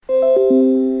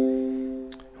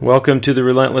Welcome to the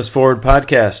Relentless Forward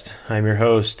Podcast. I'm your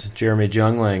host, Jeremy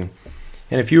Jungling.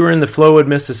 And if you were in the Flowood,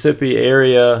 Mississippi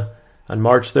area on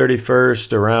March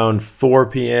 31st around 4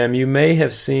 p.m., you may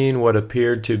have seen what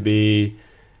appeared to be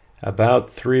about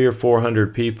 300 or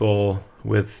 400 people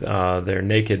with their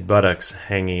naked buttocks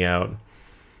hanging out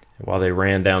while they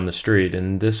ran down the street.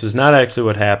 And this was not actually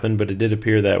what happened, but it did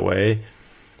appear that way.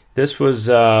 This was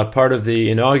part of the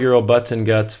inaugural Butts and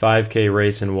Guts 5K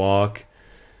race and walk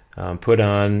put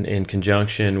on in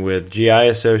conjunction with GI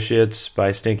Associates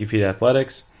by Stinky Feet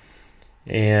Athletics.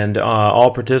 And all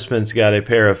participants got a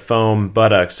pair of foam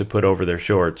buttocks to put over their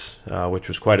shorts, which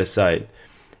was quite a sight.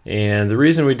 And the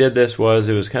reason we did this was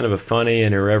it was kind of a funny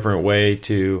and irreverent way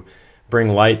to bring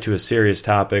light to a serious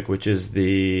topic, which is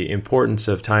the importance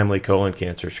of timely colon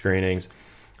cancer screenings.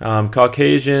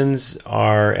 Caucasians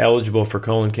are eligible for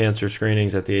colon cancer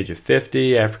screenings at the age of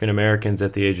 50, African Americans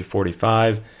at the age of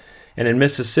 45. And in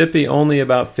Mississippi, only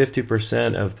about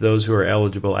 50% of those who are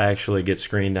eligible actually get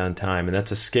screened on time. And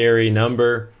that's a scary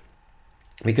number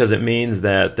because it means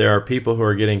that there are people who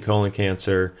are getting colon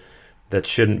cancer that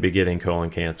shouldn't be getting colon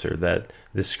cancer, that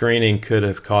the screening could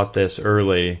have caught this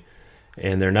early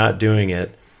and they're not doing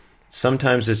it.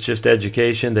 Sometimes it's just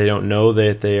education. They don't know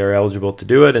that they are eligible to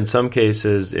do it. In some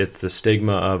cases, it's the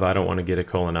stigma of, I don't want to get a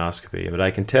colonoscopy. But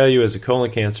I can tell you as a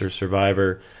colon cancer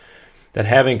survivor that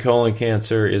having colon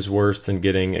cancer is worse than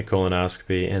getting a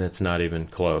colonoscopy, and it's not even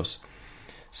close.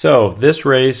 So this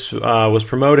race was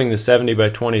promoting the 70 by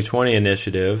 2020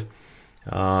 initiative,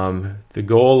 the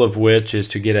goal of which is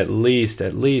to get at least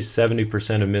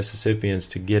 70% of Mississippians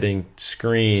to get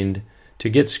screened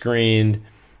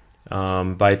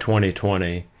by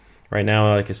 2020. Right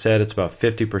now, like I said, it's about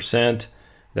 50%.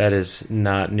 That is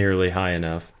not nearly high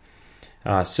enough.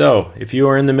 So if you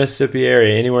are in the Mississippi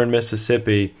area, anywhere in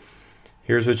Mississippi,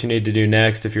 here's what you need to do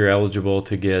next if you're eligible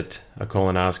to get a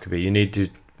colonoscopy. You need to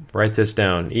write this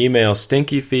down. Email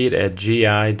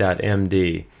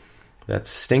stinkyfeet@gi.md.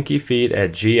 That's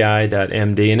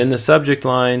stinkyfeet@gi.md. And in the subject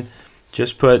line,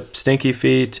 just put Stinky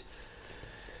Feet,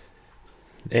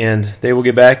 and they will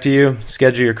get back to you.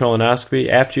 Schedule your colonoscopy.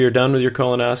 After you're done with your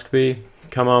colonoscopy,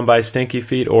 come on by Stinky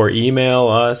Feet or email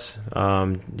us.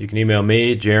 You can email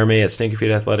me, Jeremy, at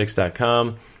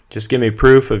stinkyfeetathletics.com. Just give me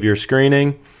proof of your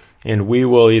screening, and we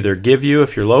will either give you,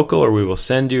 if you're local, or we will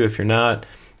send you, if you're not,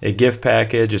 a gift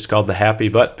package. It's called the Happy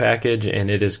Butt Package, and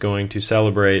it is going to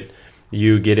celebrate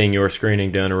you getting your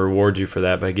screening done and reward you for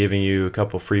that by giving you a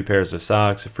couple free pairs of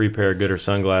socks, a free pair of Gooder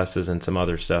sunglasses, and some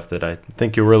other stuff that I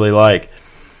think you'll really like.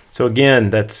 So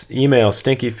again, that's email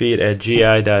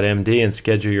stinkyfeet@gi.md and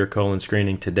schedule your colon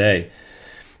screening today.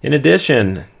 In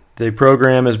addition, the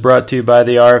program is brought to you by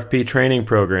the RFP training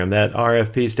program. That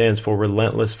RFP stands for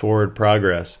Relentless Forward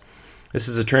Progress. This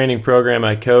is a training program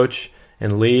I coach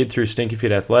and lead through Stinky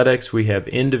Feet Athletics. We have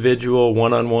individual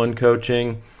one-on-one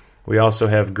coaching. We also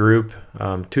have group,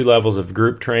 2 levels of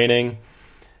group training.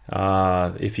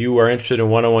 If you are interested in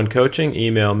one-on-one coaching,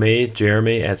 email me,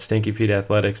 Jeremy, at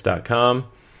stinkyfeetathletics.com.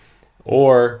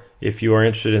 Or if you are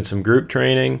interested in some group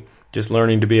training, just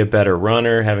learning to be a better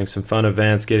runner, having some fun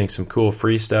events, getting some cool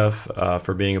free stuff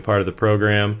for being a part of the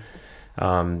program,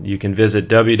 you can visit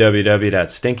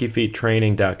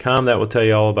www.stinkyfeettraining.com. That will tell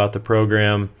you all about the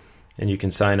program, and you can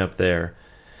sign up there.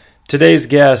 Today's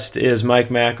guest is Mike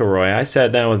Mcelroy. I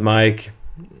sat down with Mike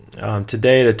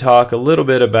today to talk a little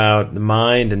bit about the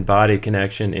mind and body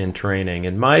connection in training.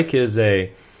 And Mike is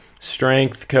a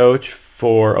strength coach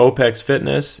for Opex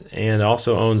Fitness and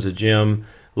also owns a gym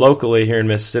locally here in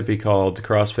Mississippi called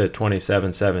Crossfit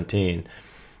 2717.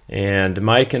 And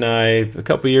Mike and I, a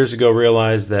couple years ago,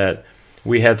 realized that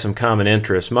we had some common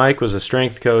interests. Mike was a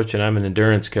strength coach and I'm an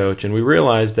endurance coach, and we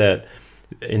realized that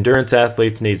endurance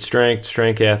athletes need strength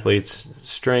training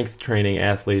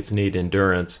athletes need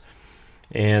endurance.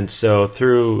 And so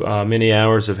through many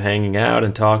hours of hanging out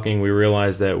and talking, we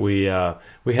realized that we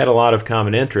had a lot of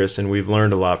common interests, and we've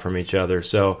learned a lot from each other.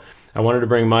 So I wanted to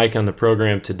bring Mike on the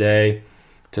program today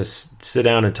to sit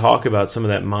down and talk about some of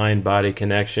that mind-body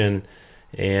connection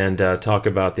and talk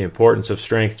about the importance of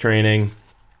strength training.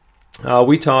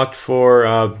 We talked for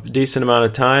a decent amount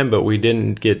of time, but we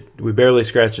barely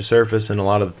scratched the surface in a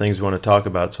lot of the things we want to talk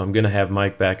about. So I'm going to have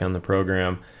Mike back on the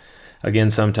program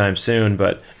again sometime soon.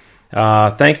 But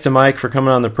thanks to Mike for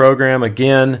coming on the program.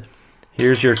 Again,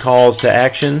 here's your calls to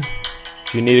action.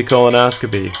 If you need a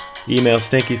colonoscopy, email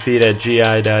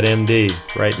stinkyfeet@gi.md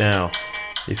right now.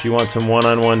 If you want some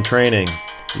one-on-one training,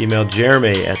 email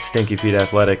Jeremy at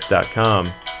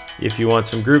stinkyfeetathletics.com. If you want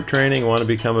some group training, want to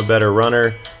become a better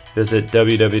runner, visit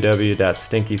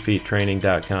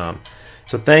www.stinkyfeettraining.com.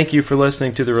 So thank you for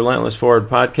listening to the Relentless Forward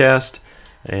Podcast.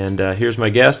 And here's my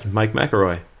guest, Mike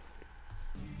Mcelroy.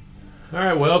 All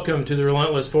right, welcome to the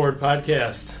Relentless Forward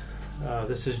Podcast.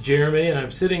 This is Jeremy, and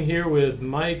I'm sitting here with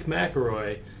Mike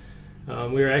Mcelroy.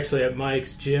 We are actually at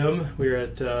Mike's gym. We're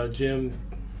at gym.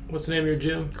 What's the name of your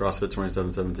gym? CrossFit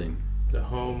 2717. The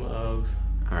home of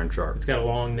Iron Shark. It's got a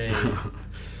long name.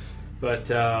 But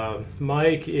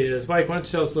Mike, why don't you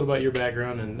tell us a little about your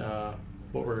background and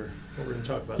what we're going to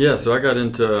talk about? Yeah, so I got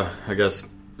into,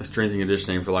 strength and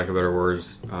conditioning, for lack of better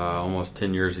words, almost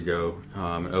 10 years ago.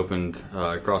 And opened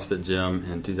a CrossFit gym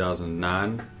in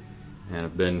 2009, and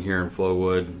I've been here in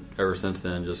Flowood ever since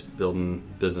then, just building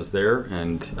business there.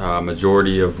 And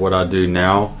majority of what I do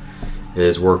now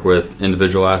is work with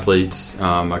individual athletes.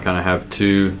 I kind of have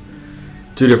two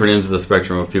different ends of the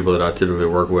spectrum of people that I typically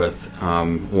work with.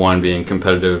 One being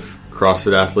competitive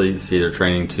CrossFit athletes, either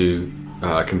training to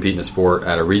compete in the sport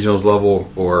at a regionals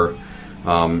level or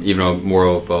even more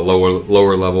of a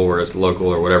lower level where it's local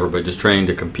or whatever, but just training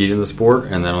to compete in the sport.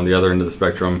 And then on the other end of the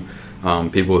spectrum,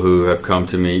 people who have come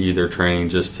to me either training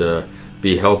just to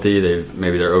be healthy,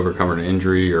 maybe they're overcoming an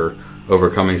injury or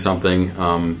overcoming something,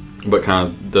 but kind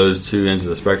of those two ends of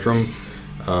the spectrum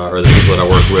are the people that I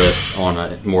work with on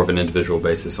a more of an individual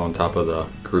basis on top of the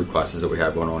group classes that we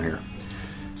have going on here.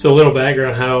 So a little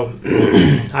background how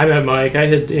I met Mike.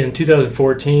 In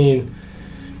 2014,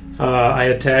 I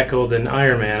had tackled an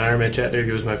Ironman. Ironman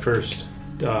Chattanooga was my first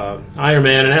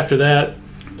Ironman, and after that,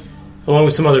 along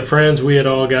with some other friends, we had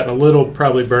all gotten a little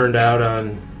probably burned out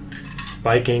on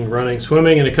biking, running,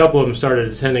 swimming, and a couple of them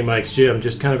started attending Mike's gym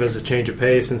just kind of as a change of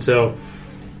pace. And so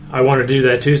I wanted to do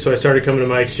that too, so I started coming to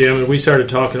Mike's gym, and we started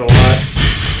talking a lot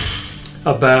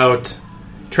about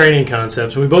training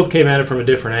concepts. We both came at it from a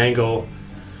different angle.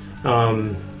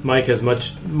 Mike has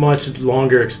much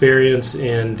longer experience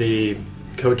in the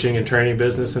coaching and training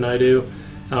business than I do.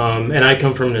 And I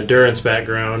come from an endurance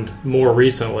background more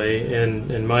recently,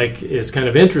 and Mike is kind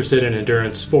of interested in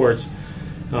endurance sports.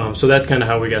 So that's kind of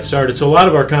how we got started. So a lot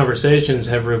of our conversations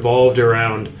have revolved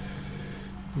around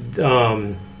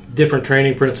different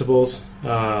training principles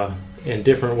and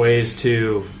different ways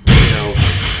to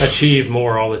achieve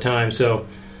more all the time. So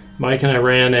Mike and I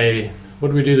ran what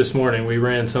did we do this morning? We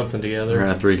ran something together. We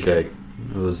ran a 3K.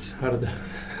 It was how did that?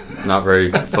 Not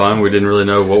very fun. We didn't really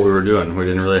know what we were doing. We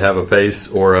didn't really have a pace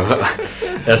or a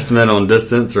estimate on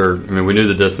distance. We knew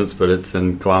the distance, but it's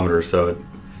in kilometers, so it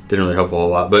didn't really help a whole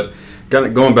lot. But kind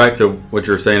of going back to what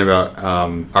you were saying about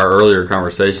our earlier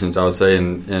conversations, I would say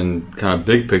in kind of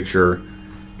big picture,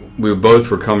 we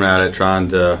both were coming at it trying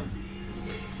to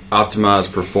optimize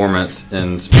performance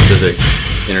in specific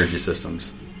energy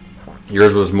systems.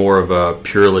 Yours was more of a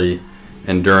purely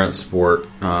endurance sport,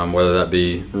 whether that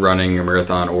be running a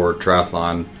marathon or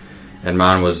triathlon, and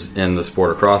mine was in the sport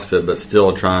of CrossFit, but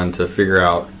still trying to figure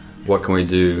out what can we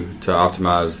do to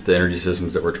optimize the energy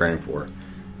systems that we're training for,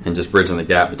 and just bridging the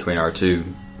gap between our two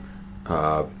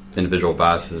individual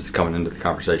biases coming into the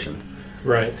conversation.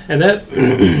 Right, and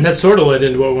that sort of led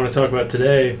into what we want to talk about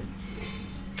today.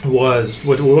 What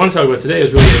we want to talk about today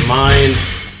is really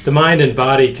the mind and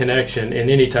body connection in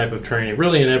any type of training,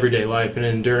 really in everyday life, in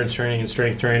endurance training and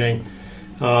strength training.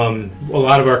 A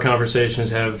lot of our conversations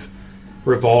have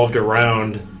revolved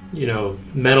around,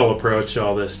 mental approach to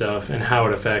all this stuff and how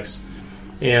it affects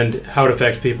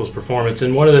people's performance.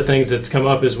 And one of the things that's come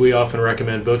up is we often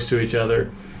recommend books to each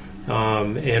other.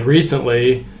 And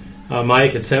recently,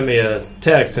 Mike had sent me a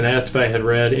text and asked if I had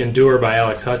read Endure by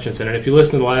Alex Hutchinson. And if you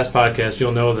listen to the last podcast,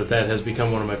 you'll know that has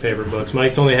become one of my favorite books.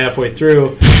 Mike's only halfway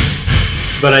through,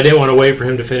 but I didn't want to wait for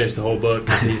him to finish the whole book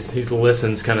because he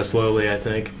listens kind of slowly, I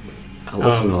think. I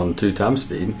listen on 2 times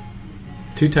speed.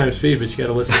 2 times speed, but you got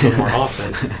to listen a little more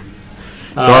often.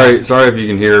 Sorry if you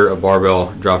can hear a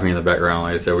barbell dropping in the background.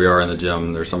 Like I said, we are in the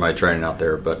gym. There's somebody training out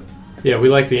there, but yeah, we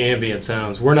like the ambient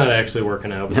sounds. We're not actually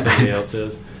working out, but somebody else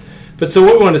is. But so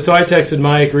I texted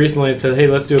Mike recently and said, hey,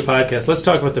 let's do a podcast. Let's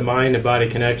talk about the mind and body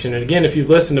connection. And again, if you've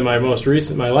listened to my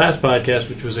last podcast,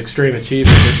 which was Extreme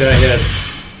Achievement, which I had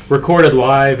recorded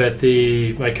live at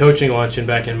my coaching luncheon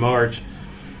back in March,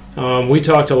 we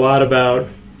talked a lot about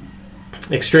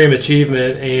extreme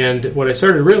achievement, and what I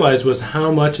started to realize was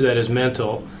how much of that is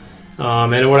mental.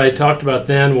 And what I talked about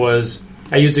then was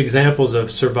I used examples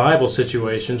of survival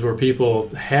situations where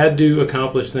people had to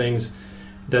accomplish things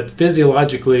that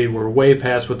physiologically were way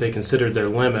past what they considered their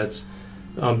limits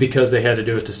because they had to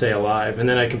do it to stay alive. And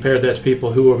then I compared that to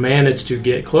people who managed to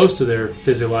get close to their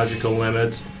physiological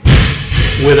limits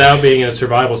without being in a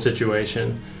survival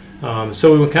situation.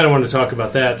 So we kind of wanted to talk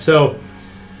about that. So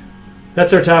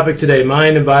that's our topic today,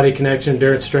 mind and body connection,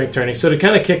 endurance strength training. So to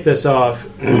kind of kick this off,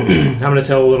 I'm going to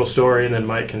tell a little story, and then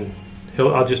Mike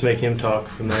I'll just make him talk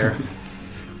from there.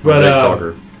 But big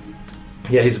talker.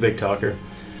 Yeah, he's a big talker.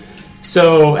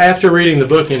 So after reading the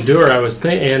book Endure,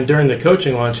 and during the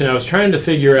coaching lunch, and I was trying to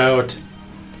figure out,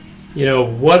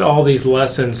 what all these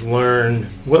lessons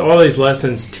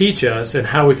teach us, and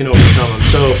how we can overcome them.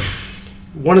 So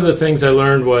one of the things I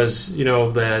learned was,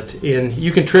 that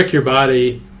you can trick your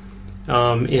body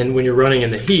when you're running in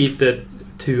the heat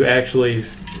to actually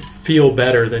feel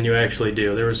better than you actually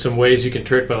do. There were some ways you can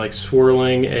trick by like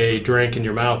swirling a drink in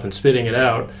your mouth and spitting it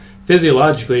out.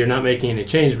 Physiologically, you're not making any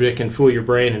change, but it can fool your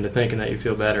brain into thinking that you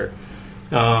feel better.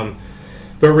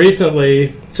 But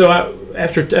recently,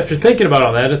 after thinking about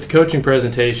all that at the coaching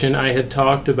presentation, I had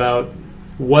talked about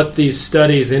what these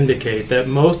studies indicate, that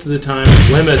most of the time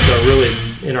limits are really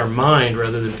in our mind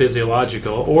rather than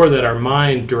physiological, or that our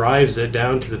mind drives it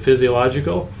down to the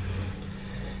physiological.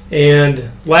 And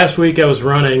last week I was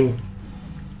running.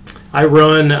 I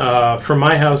run from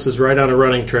my house is right on a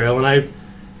running trail, and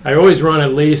I always run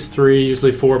at least 3,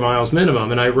 usually 4 miles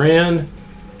minimum. And I ran.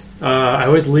 I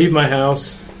always leave my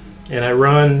house, and I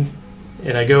run,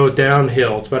 and I go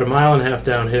downhill. It's about 1.5 miles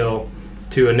downhill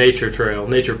to a nature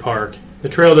park. The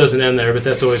trail doesn't end there, but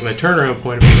that's always my turnaround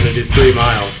point if I'm going to do 3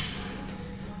 miles.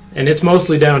 And it's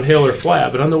mostly downhill or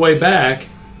flat, but on the way back,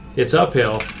 it's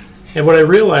uphill. And what I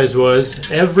realized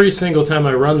was every single time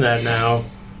I run that now,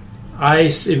 I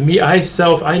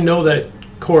know that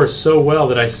course so well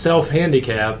that I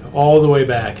self-handicap all the way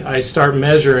back. I start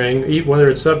measuring, whether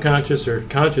it's subconscious or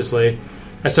consciously,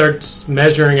 I start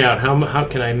measuring out how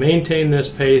can I maintain this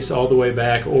pace all the way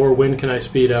back, or when can I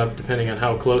speed up depending on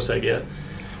how close I get.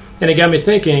 And it got me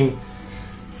thinking,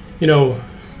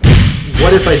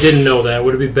 what if I didn't know that?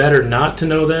 Would it be better not to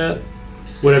know that?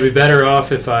 Would I be better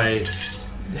off if I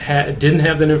didn't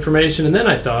have that information? And then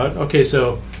I thought, okay,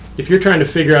 so if you're trying to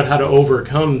figure out how to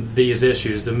overcome these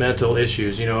issues, the mental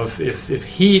issues, if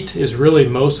heat is really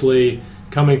mostly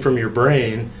coming from your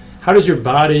brain, how does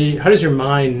your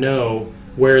mind know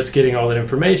where it's getting all that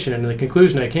information? And the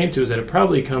conclusion I came to is that it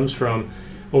probably comes from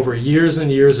over years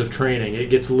and years of training. It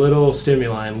gets little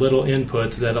stimuli and little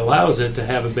inputs that allows it to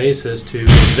have a basis to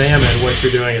examine what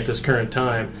you're doing at this current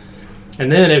time.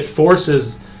 And then it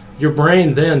forces, your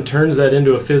brain then turns that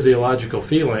into a physiological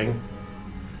feeling.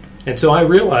 And so I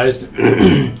realized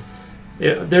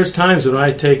there's times when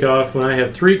I take off, when I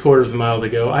have 3/4 of a mile to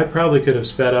go, I probably could have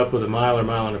sped up with 1 mile or 1.25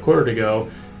 miles to go,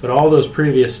 but all those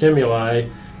previous stimuli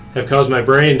have caused my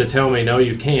brain to tell me, no,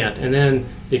 you can't. And then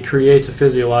it creates a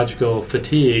physiological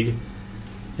fatigue.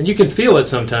 And you can feel it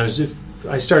sometimes. If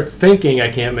I start thinking I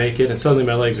can't make it, and suddenly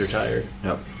my legs are tired.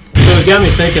 Yep. So it got me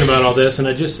thinking about all this, and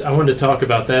I wanted to talk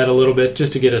about that a little bit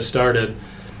just to get us started.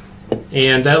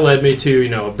 And that led me to,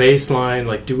 a baseline.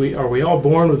 Like, are we all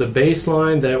born with a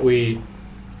baseline that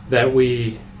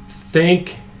we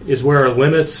think is where our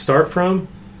limits start from?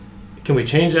 Can we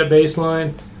change that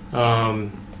baseline?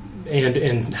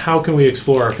 And how can we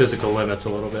explore our physical limits a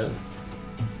little bit?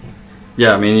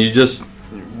 Yeah, I mean,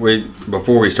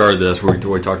 before we started this, we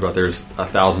talked about there's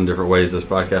 1,000 different ways this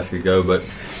podcast could go, but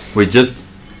we just,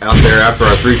 out there after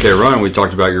our 3K run, we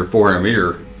talked about your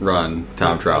 400-meter run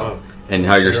time trial, and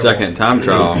how your second time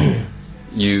trial,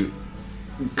 you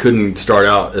couldn't start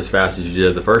out as fast as you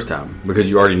did the first time because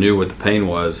you already knew what the pain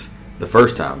was the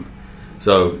first time.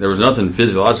 So there was nothing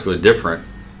physiologically different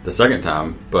the second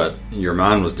time, but your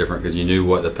mind was different because you knew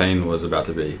what the pain was about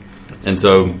to be. And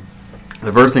so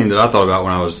the first thing that I thought about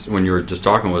when you were just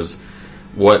talking was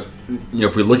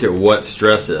if we look at what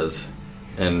stress is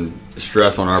and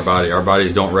stress on our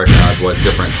bodies don't recognize what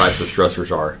different types of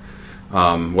stressors are.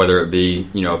 Whether it be,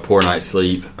 a poor night's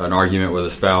sleep, an argument with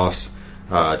a spouse,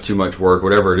 too much work,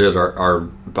 whatever it is, our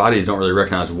bodies don't really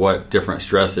recognize what different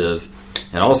stress is.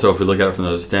 And also, if we look at it from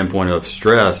the standpoint of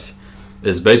stress,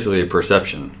 is basically a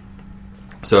perception.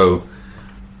 So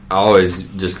I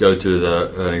always just go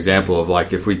to an example of,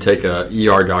 like, if we take a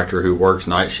ER doctor who works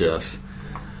night shifts,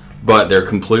 but they're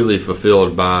completely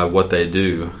fulfilled by what they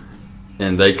do,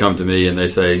 and they come to me and they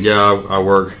say, yeah, I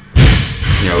work,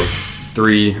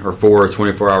 3 or 4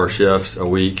 24-hour shifts a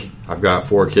week. I've got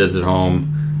 4 kids at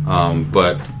home,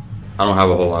 but I don't have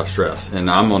a whole lot of stress. And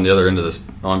I'm on the other end of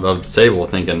the table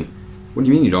thinking, what do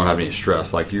you mean you don't have any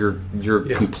stress? Like, you're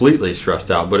completely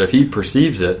stressed out. But if he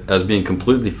perceives it as being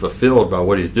completely fulfilled by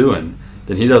what he's doing,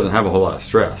 then he doesn't have a whole lot of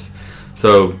stress.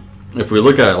 So if we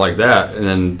look at it like that,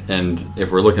 and if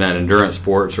we're looking at endurance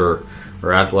sports or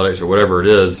athletics or whatever it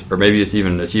is, or maybe it's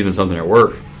even achieving something at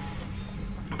work,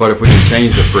 but if we can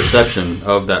change the perception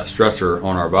of that stressor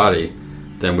on our body,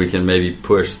 then we can maybe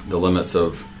push the limits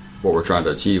of what we're trying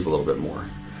to achieve a little bit more.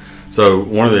 So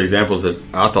one of the examples that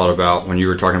I thought about when you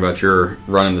were talking about your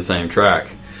running the same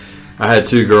track, I had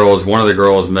two girls. One of the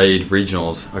girls made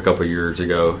regionals a couple years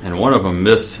ago, and one of them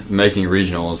missed making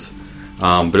regionals.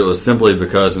 But it was simply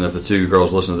because, and if the two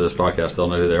girls listen to this podcast, they'll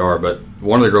know who they are, but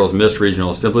one of the girls missed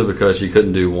regionals simply because she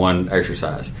couldn't do one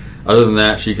exercise. Other than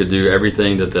that, she could do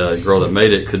everything that the girl that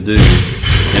made it could do,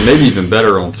 and maybe even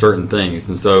better on certain things.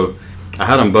 And so I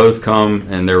had them both come,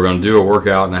 and they were going to do a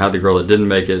workout, and I had the girl that didn't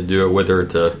make it do it with her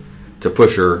to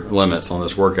push her limits on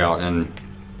this workout. And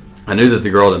I knew that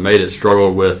the girl that made it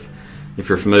struggled with, if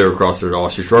you're familiar with CrossFit at all,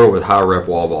 she struggled with high rep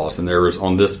wall balls. And there was,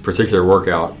 on this particular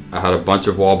workout, I had a bunch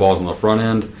of wall balls on the front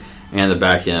end and the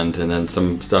back end, and then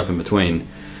some stuff in between.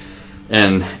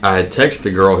 And I had texted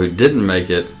the girl who didn't make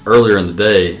it earlier in the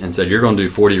day and said, you're going to do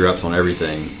 40 reps on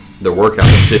everything. The workout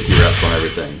is 50 reps on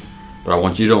everything. But I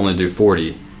want you to only do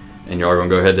 40, and y'all are going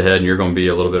to go head-to-head, and you're going to be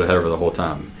a little bit ahead of her the whole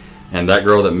time. And that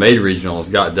girl that made regionals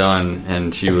got done,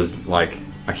 and she was like,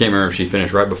 I can't remember if she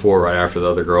finished right before or right after the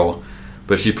other girl,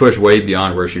 but she pushed way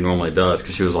beyond where she normally does,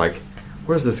 because she was like,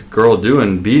 what is this girl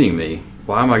doing beating me?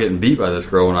 Why am I getting beat by this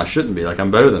girl when I shouldn't be? Like,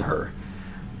 I'm better than her.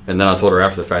 And then I told her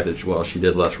after the fact that, well, she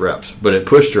did less reps. But it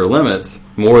pushed her limits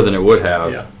more than it would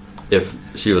have if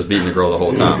she was beating the girl the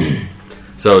whole time.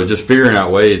 So just figuring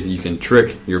out ways that you can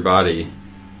trick your body.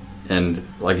 And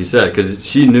like you said, because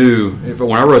she knew,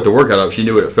 when I wrote the workout up, she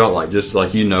knew what it felt like, just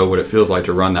like you know what it feels like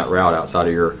to run that route outside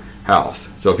of your house.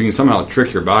 So if you can somehow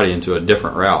trick your body into a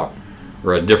different route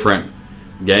or a different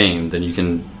game, then you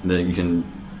can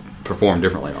perform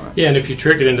differently on it. Yeah, and if you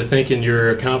trick it into thinking you're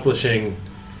accomplishing,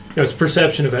 it's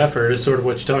perception of effort is sort of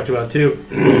what you talked about too.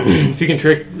 If you can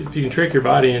trick your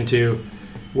body into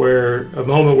where a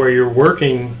moment where you're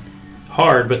working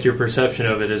hard, but your perception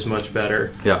of it is much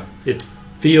better. Yeah, it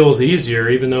feels easier,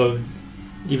 even though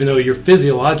you're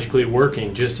physiologically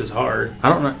working just as hard. I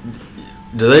don't know.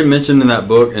 Do they mention in that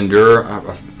book, Endure? I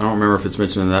don't remember if it's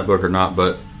mentioned in that book or not,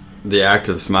 but the act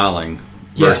of smiling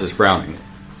versus frowning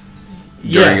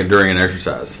during an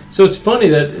exercise. So it's funny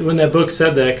that when that book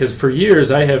said that, because for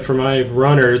years I have, for my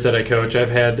runners that I coach,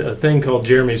 I've had a thing called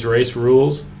Jeremy's Race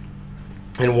Rules.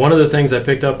 And one of the things I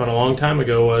picked up on a long time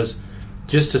ago was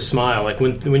just to smile. Like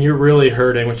when you're really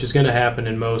hurting, which is going to happen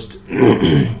in most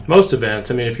events.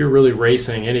 I mean, if you're really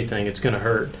racing anything, it's going to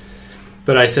hurt.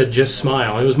 But I said just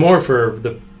smile. It was more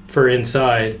for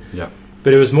inside. Yeah.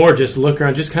 But it was more just look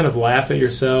around, just kind of laugh at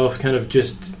yourself, kind of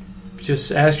just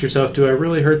ask yourself, do I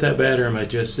really hurt that bad, or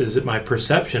is it my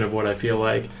perception of what I feel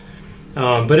like?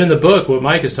 But in the book, what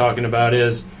Mike is talking about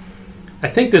is, I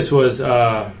think this was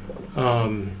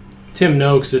Tim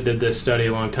Noakes that did this study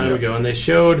a long time ago, and they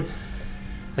showed,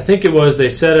 I think it was, they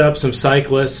set up some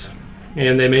cyclists,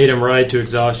 and they made them ride to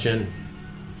exhaustion.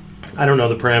 I don't know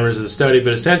the parameters of the study,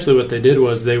 but essentially what they did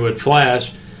was they would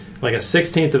flash like a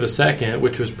 1/16 of a second,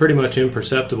 which was pretty much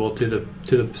imperceptible to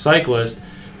the cyclist.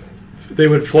 They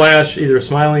would flash either a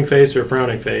smiling face or a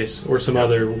frowning face or some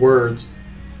other words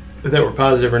that were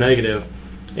positive or negative.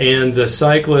 And the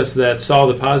cyclists that saw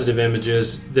the positive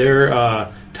images, their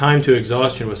time to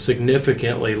exhaustion was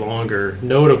significantly longer,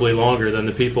 notably longer than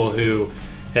the people who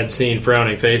had seen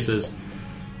frowning faces.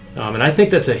 And I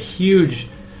think that's a huge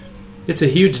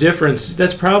difference.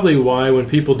 That's probably why when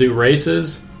people do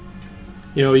races,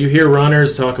 you hear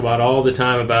runners talk about all the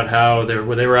time about how they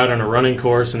were out on a running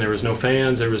course and there was no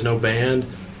fans, there was no band.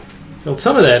 So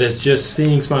some of that is just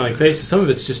seeing smiling faces. Some of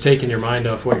it's just taking your mind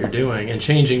off what you're doing and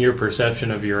changing your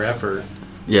perception of your effort.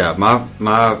 Yeah,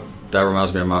 that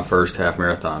reminds me of my first half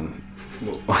marathon.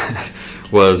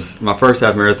 My first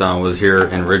half marathon was here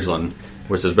in Ridgeland,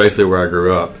 which is basically where I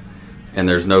grew up. And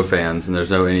there's no fans and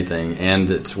there's no anything, and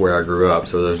it's where I grew up,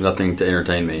 so there's nothing to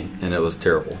entertain me, and it was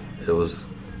terrible. It was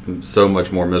so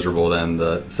much more miserable than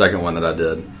the second one that I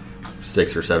did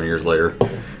 6 or 7 years later.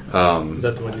 Is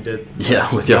that the one you did? Yeah,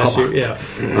 with y'all. Yeah.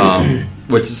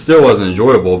 Which still wasn't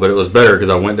enjoyable, but it was better because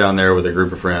I went down there with a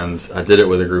group of friends. I did it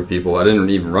with a group of people. I didn't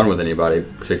even run with anybody in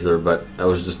particular, but I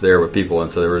was just there with people,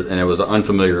 and it was an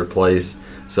unfamiliar place,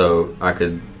 so I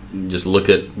could just look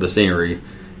at the scenery,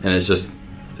 and it's just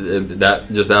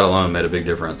that alone made a big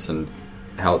difference in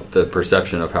how the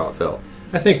perception of how it felt.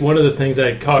 I think one of the things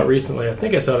I caught recently, I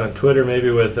think I saw it on Twitter,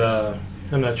 maybe with I'm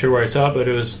not sure where I saw it, but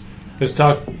it was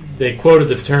talk. They quoted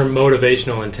the term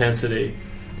motivational intensity,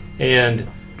 and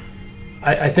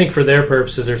I think for their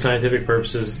purposes, their scientific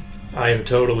purposes, I am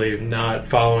totally not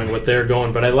following what they're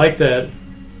going. But I like that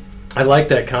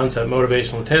concept,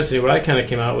 motivational intensity. What I kind of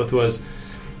came out with was,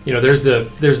 there's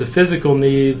the physical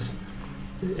needs,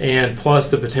 and plus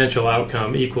the potential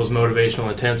outcome equals motivational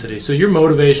intensity. So your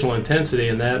motivational intensity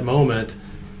in that moment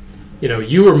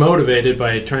you were motivated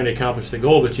by trying to accomplish the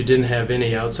goal, but you didn't have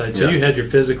any outside. So you had your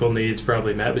physical needs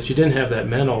probably met, but you didn't have that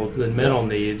mental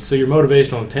needs. So your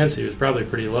motivational intensity was probably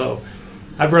pretty low.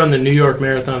 I've run the New York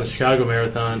Marathon, the Chicago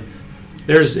Marathon.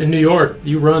 In New York,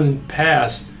 you run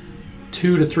past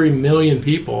 2 to 3 million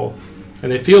people,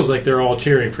 and it feels like they're all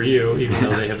cheering for you,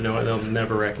 even though they'll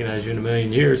never recognize you in a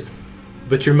million years.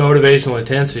 But your motivational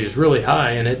intensity is really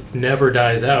high, and it never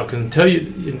dies out. 'Cause until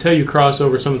you cross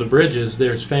over some of the bridges,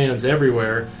 there's fans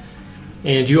everywhere,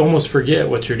 and you almost forget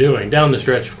what you're doing. Down the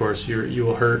stretch, of course, you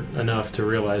will hurt enough to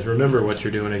remember what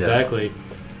you're doing exactly. Yeah.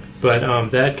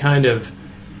 But that kind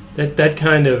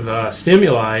of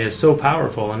stimuli is so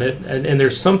powerful, and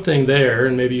there's something there,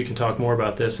 and maybe you can talk more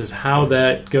about this, is how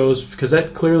that goes, because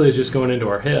that clearly is just going into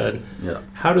our head. Yeah.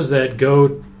 How does that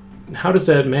go? How does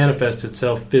that manifest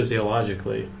itself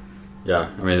physiologically? Yeah,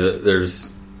 I mean, it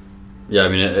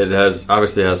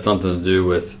obviously has something to do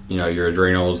with your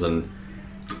adrenals and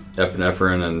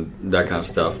epinephrine and that kind of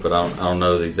stuff, but I don't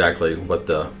know exactly what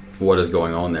is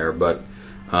going on there. But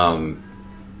a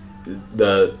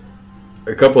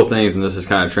couple of things, and this is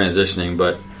kind of transitioning,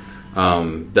 but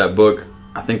that book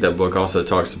also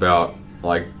talks about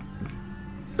like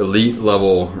elite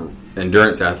level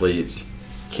endurance athletes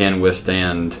can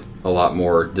withstand a lot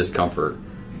more discomfort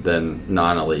than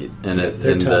non-elite, and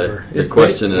the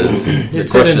question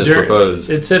is proposed.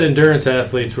 It said endurance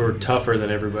athletes were tougher than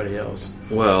everybody else.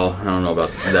 Well, I don't know about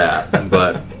that,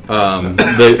 but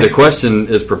the question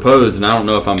is proposed, and I don't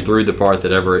know if I'm through the part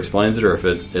that ever explains it, or if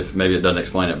maybe it doesn't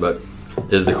explain it. But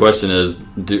the question is,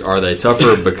 are they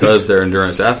tougher because they're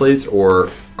endurance athletes, or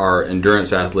are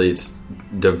endurance athletes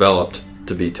developed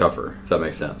to be tougher? If that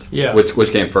makes sense. Yeah.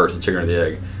 Which came first, the chicken or the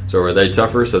egg? So are they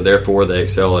tougher, so therefore they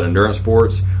excel at endurance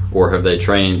sports, or have they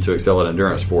trained to excel at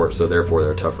endurance sports, so therefore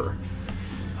they're tougher?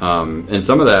 And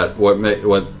some of that, what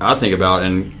I think about,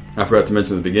 and I forgot to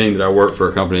mention at the beginning that I work for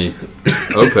a company,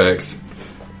 Opex,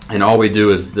 and all we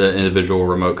do is the individual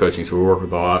remote coaching. So we work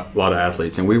with a lot of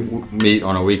athletes, and we meet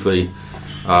on a weekly,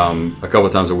 a couple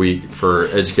of times a week for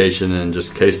education and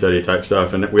just case study type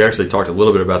stuff. And we actually talked a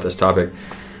little bit about this topic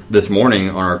this morning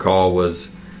on our call,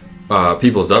 was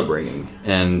people's upbringing.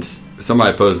 And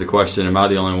somebody posed the question, am I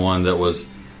the only one that was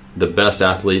the best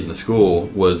athlete in the school,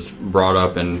 was brought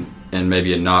up in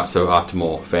maybe a not so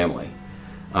optimal family?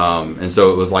 And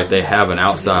so it was like they have an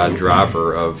outside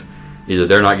driver of either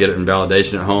they're not getting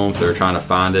validation at home, so they're trying to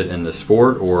find it in the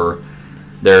sport, or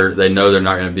they know they're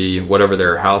not going to be, whatever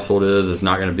their household is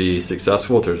not going to be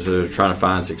successful, so they're trying to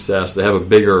find success. They have a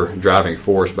bigger driving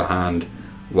force behind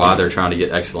why they're trying to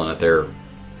get excellent at their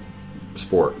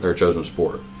sport, their chosen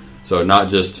sport. So not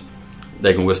just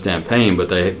they can withstand pain, but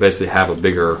they basically have a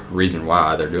bigger reason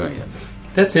why they're doing it.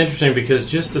 That's interesting, because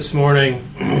just this morning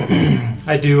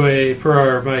I do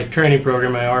my training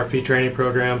program, my RFP training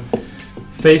program,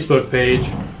 Facebook page.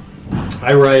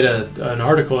 I write an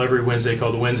article every Wednesday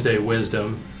called Wednesday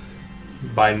Wisdom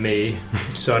by me.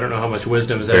 So I don't know how much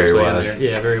wisdom is actually in there.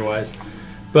 Yeah, very wise.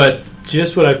 But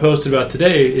just what I posted about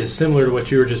today is similar to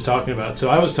what you were just talking about. So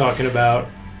I was talking about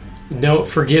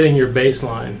forgetting your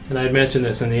baseline, and I had mentioned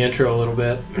this in the intro a little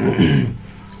bit.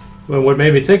 Well, what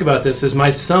made me think about this is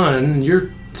my son, and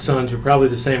your sons were probably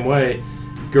the same way,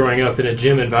 growing up in a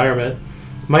gym environment.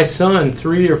 My son,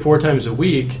 3 or 4 times a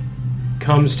week,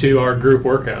 comes to our group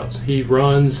workouts. He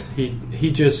runs.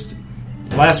 He just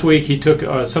last week he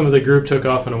took some of the group took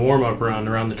off on a warm-up run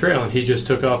around the trail, and he just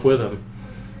took off with them.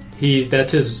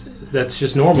 That's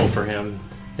just normal for him.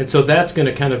 And so that's going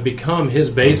to kind of become his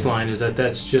baseline, is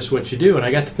that's just what you do. And I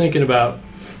got to thinking about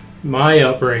my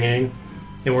upbringing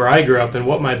and where I grew up and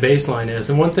what my baseline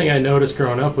is. And one thing I noticed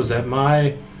growing up was that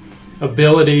my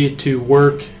ability to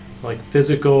work like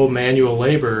physical manual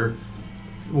labor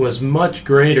was much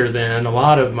greater than a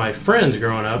lot of my friends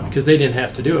growing up, because they didn't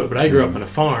have to do it. But I grew up on a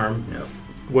farm. Yep.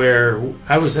 Where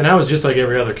I was just like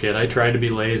every other kid. I tried to be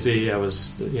lazy. I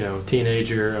was, a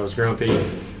teenager. I was grumpy,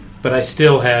 but I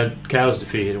still had cows to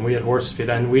feed, and we had horses to feed,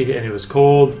 and it was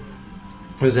cold.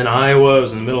 It was in Iowa. It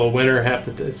was in the middle of winter.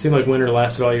 It seemed like winter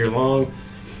lasted all year long.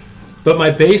 But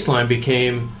my baseline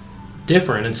became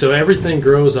different, and so everything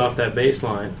grows off that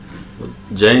baseline.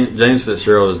 James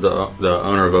Fitzgerald is the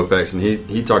owner of Opex, and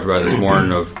he talked about it this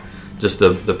morning of just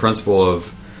the principle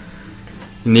of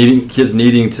kids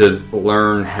needing to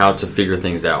learn how to figure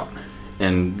things out.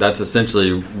 And that's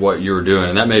essentially what you're doing.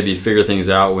 And that may be figure things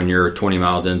out when you're 20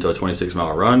 miles into a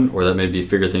 26-mile run, or that may be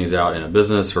figure things out in a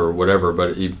business or whatever.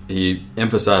 But he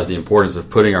emphasized the importance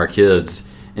of putting our kids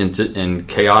in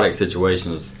chaotic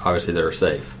situations, obviously, that are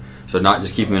safe. So not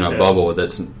just keep them in a bubble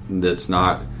that's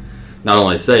not not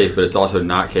only safe, but it's also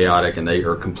not chaotic, and they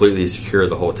are completely secure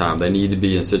the whole time. They need to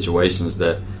be in situations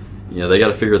that, they got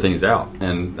to figure things out.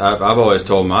 And I've always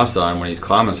told my son when he's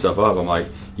climbing stuff up, I'm like,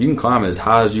 you can climb as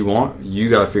high as you want. You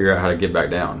got to figure out how to get back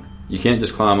down. You can't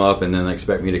just climb up and then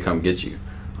expect me to come get you.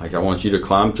 Like, I want you to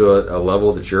climb to a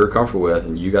level that you're comfortable with,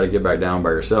 and you got to get back down by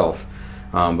yourself.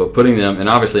 But putting them, and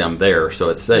obviously I'm there, so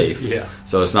it's safe. Yeah.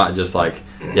 So it's not just like,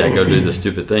 go do the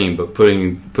stupid thing, but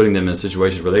putting them in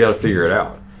situations where they got to figure it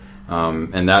out.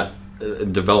 And that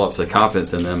develops a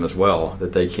confidence in them as well,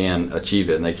 that they can achieve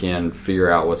it and they can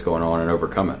figure out what's going on and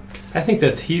overcome it. I think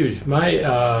that's huge.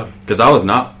 Because I was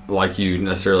not like you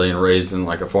necessarily and raised in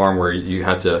like a farm where you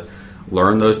had to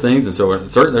learn those things, and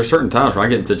so there's certain times when I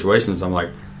get in situations I'm like,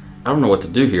 I don't know what to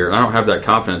do here, and I don't have that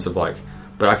confidence of like,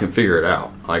 but I can figure it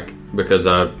out, like, because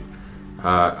I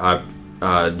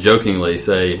jokingly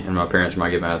say, and my parents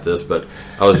might get mad at this, but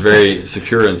I was very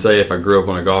secure and safe. I grew up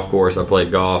on a golf course. I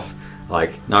played golf,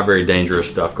 like, not very dangerous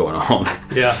stuff going on.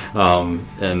 Yeah.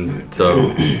 And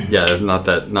so, there's not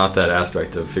that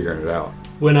aspect of figuring it out.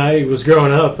 When I was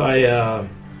growing up,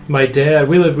 my dad, I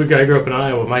grew up in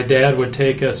Iowa. My dad would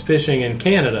take us fishing in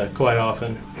Canada quite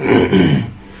often.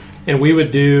 And we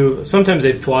would sometimes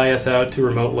they'd fly us out to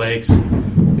remote lakes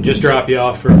and just drop you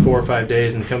off for 4 or 5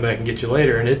 days and come back and get you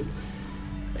later. And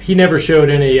he never showed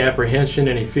any apprehension,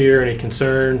 any fear, any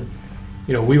concern.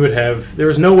 There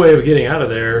was no way of getting out of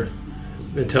there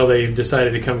until they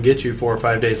decided to come get you 4 or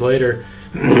 5 days later.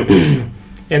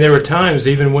 And there were times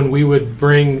even when we would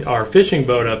bring our fishing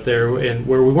boat up there, and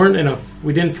where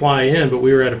we didn't fly in, but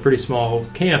we were at a pretty small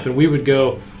camp, and we would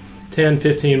go 10,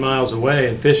 15 miles away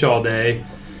and fish all day.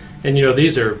 And,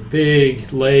 these are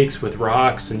big lakes with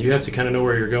rocks, and you have to kind of know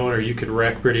where you're going or you could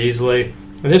wreck pretty easily.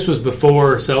 And this was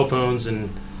before cell phones,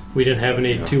 and we didn't have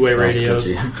any two-way radios.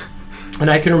 And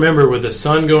I can remember with the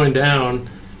sun going down,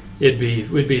 we'd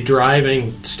be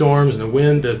driving storms, and the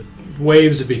wind, the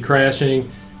waves would be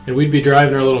crashing, and we'd be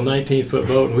driving our little 19-foot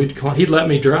boat, and he'd let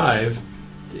me drive.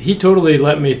 He totally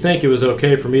let me think it was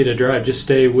okay for me to drive, just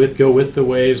go with the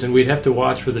waves, and we'd have to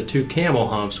watch for the 2 camel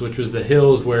humps, which was the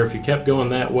hills where if you kept going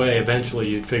that way, eventually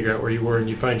you'd figure out where you were and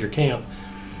you'd find your camp.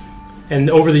 And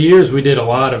over the years, we did a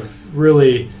lot of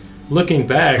really, looking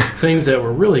back, things that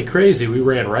were really crazy. We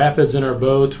ran rapids in our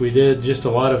boats. We did just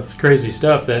a lot of crazy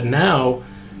stuff that now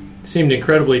seemed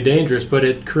incredibly dangerous, but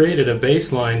it created a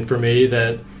baseline for me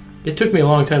that it took me a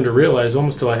long time to realize,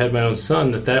 almost till I had my own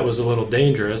son, that was a little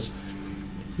dangerous.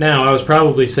 Now, I was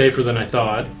probably safer than I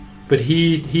thought, but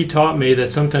he taught me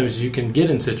that sometimes you can get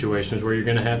in situations where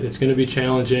it's going to be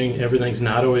challenging. Everything's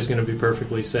not always going to be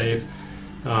perfectly safe.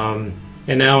 And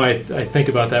now I think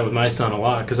about that with my son a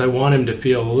lot, because I want him to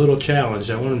feel a little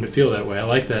challenged. I want him to feel that way. I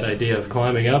like that idea of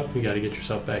climbing up. You got to get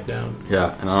yourself back down.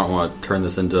 Yeah, and I don't want to turn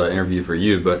this into an interview for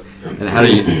you, but how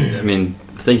do you,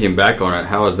 thinking back on it,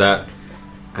 how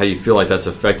do you feel like that's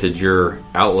affected your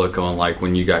outlook on, like,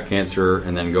 when you got cancer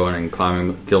and then going and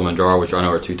climbing Kilimanjaro, which I know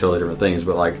are 2 totally different things,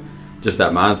 but, like, just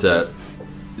that mindset,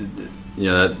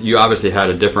 that you obviously had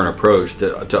a different approach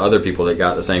to other people that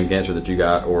got the same cancer that you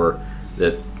got, or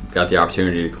that got the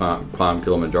opportunity to climb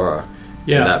Kilimanjaro.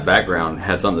 Yeah. And that background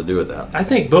had something to do with that. I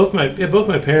think both my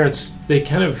parents, they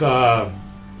kind of,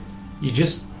 you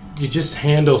just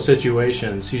handle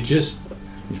situations. You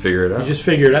figure it out. You just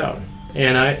figure it out.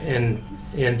 And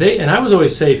I was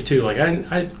always safe too. Like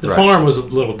the farm was a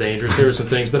little dangerous. There were some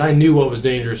things, but I knew what was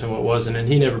dangerous and what wasn't, and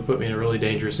he never put me in a really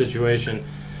dangerous situation.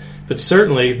 But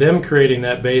certainly, them creating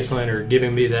that baseline or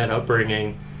giving me that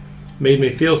upbringing made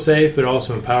me feel safe, but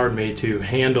also empowered me to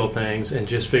handle things and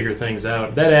just figure things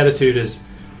out. That attitude is,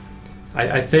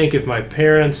 I think, if my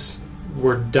parents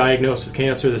were diagnosed with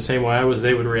cancer the same way I was,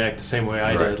 they would react the same way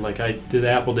I did. Like the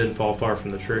apple didn't fall far from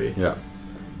the tree. Yeah.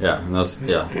 Yeah, and that's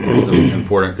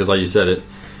important, because, like you said, it,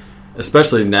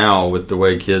 especially now with the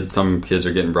way some kids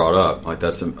are getting brought up, like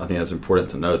I think that's important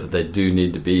to note, that they do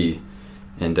need to be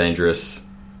in dangerous,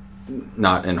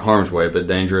 not in harm's way, but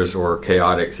dangerous or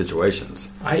chaotic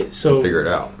situations. Figure it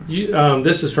out.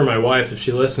 This is for my wife if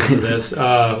she listens to this. She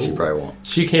probably won't.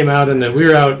 She came out we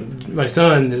were out. My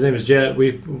son, his name is Jet.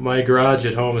 My garage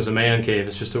at home is a man cave.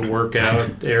 It's just a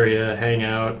workout area, hang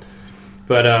out.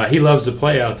 But he loves to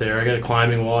play out there. I got a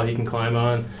climbing wall he can climb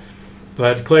on.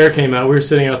 But Claire came out. We were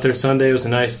sitting out there Sunday. It was a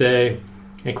nice day.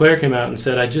 And Claire came out and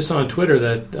said, I just saw on Twitter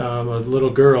that a little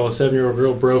girl, a 7-year-old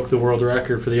girl, broke the world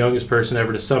record for the youngest person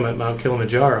ever to summit Mount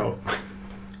Kilimanjaro.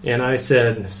 And I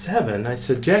said, 7? I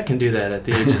said, Jack can do that at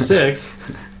the age of 6.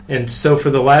 And so for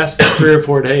the last 3 or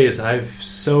 4 days, I've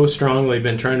so strongly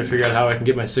been trying to figure out how I can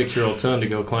get my 6-year-old son to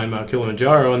go climb Mount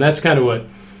Kilimanjaro. And that's kind of what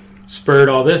spurred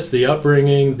all this, the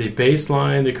upbringing, the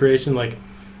baseline, the creation. Like,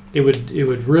 it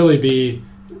would really be,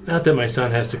 not that my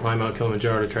son has to climb Mount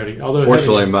Kilimanjaro to try to. Although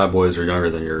fortunately, my boys are younger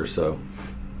than yours, so.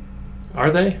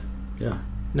 Are they? Yeah.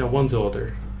 No, one's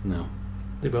older. No.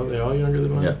 They all younger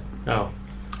than mine? Yeah. Oh.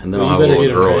 And then I'll have a little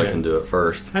girl that can do it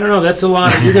first. I don't know. That's a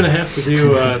lot. You're going to have to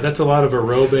do. That's a lot of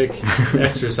aerobic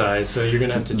exercise. So you're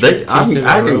going to have to.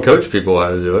 I can coach people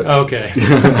how to do it. Okay.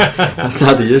 That's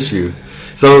not the issue.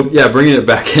 So yeah, bringing it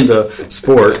back into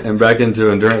sport and back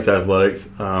into endurance athletics.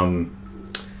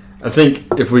 I think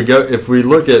if we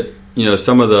look at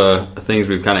some of the things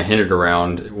we've kind of hinted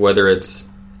around, whether it's,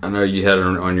 I know you had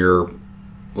on your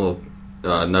little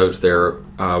notes there.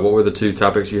 What were the two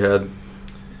topics you had?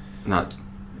 Not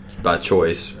by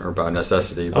choice or by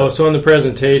necessity. So on the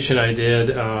presentation I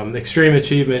did, extreme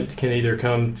achievement can either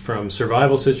come from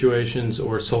survival situations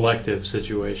or selective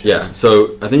situations. Yeah,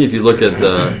 so I think if you look at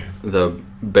the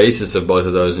basis of both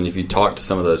of those, and if you talk to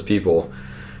some of those people,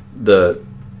 the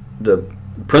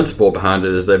principle behind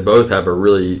it is they both have a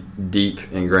really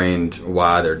deep ingrained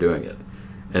why they're doing it.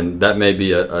 And that may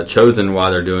be a chosen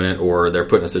why they're doing it, or they're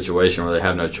put in a situation where they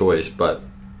have no choice but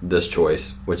this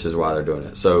choice, which is why they're doing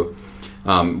it. So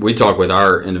we talk with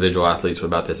our individual athletes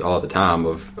about this all the time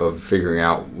of figuring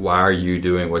out why are you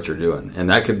doing what you're doing. And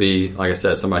that could be, like I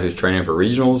said, somebody who's training for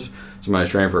regionals, somebody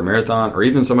who's training for a marathon, or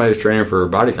even somebody who's training for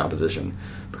body composition.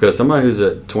 Because somebody who's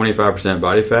at 25%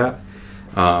 body fat,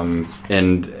 and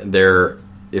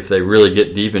if they really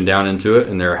get deep and down into it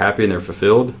and they're happy and they're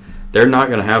fulfilled, they're not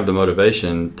going to have the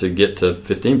motivation to get to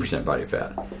 15% body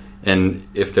fat. And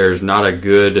if there's not a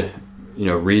good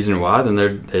reason why,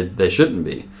 then they shouldn't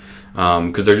be.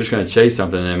 Because they're just going to chase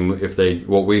something, and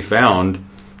what we found,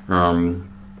 and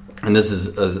this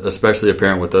is especially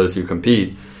apparent with those who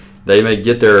compete, they may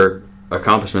get their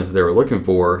accomplishment that they were looking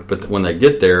for, but when they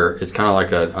get there, it's kind of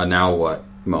like a now what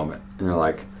moment, and they're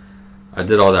like, I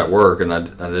did all that work, and I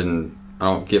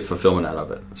don't get fulfillment out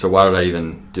of it. So why did I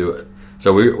even do it?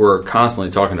 So we're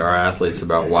constantly talking to our athletes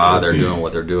about why they're doing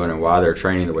what they're doing and why they're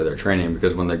training the way they're training,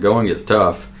 because when the going gets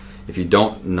tough, if you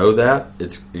don't know that,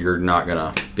 you're not going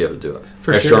to be able to do it.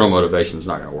 External motivation is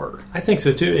not going to work. I think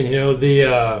so too. And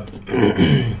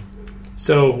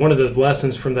so one of the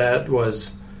lessons from that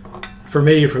was, for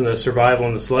me, from the survival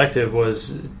and the selective,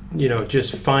 was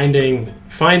just finding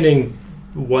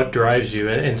what drives you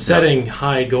and setting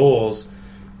high goals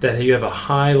that you have a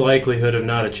high likelihood of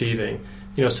not achieving.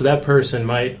 So that person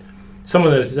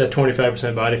someone that's at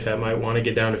 25% body fat might want to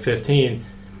get down to 15.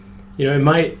 It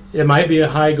might be a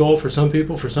high goal for some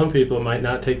people. For some people, it might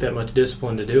not take that much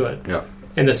discipline to do it. Yeah.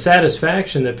 And the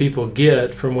satisfaction that people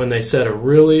get from when they set a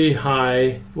really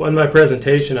high... Well, in my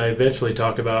presentation, I eventually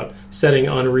talk about setting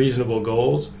unreasonable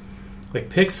goals.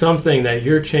 Like, pick something that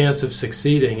your chance of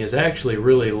succeeding is actually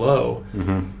really low.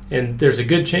 Mm-hmm. And there's a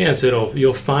good chance it'll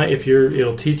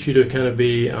teach you to kind of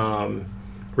be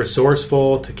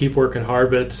resourceful, to keep working hard.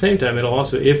 But at the same time, it'll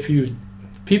also...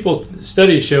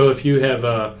 Studies show if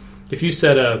you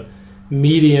set a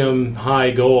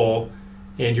medium-high goal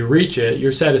and you reach it,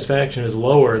 your satisfaction is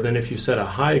lower than if you set a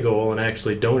high goal and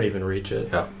actually don't even reach it.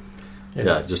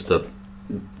 Yeah, just the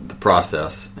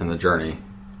process and the journey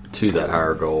to that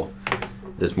higher goal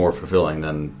is more fulfilling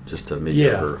than just a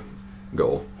mediocre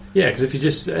goal. Yeah, because if you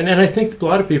just... And I think a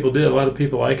lot of people do. A lot of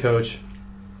people I coach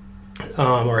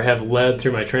or have led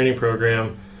through my training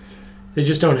program, they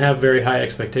just don't have very high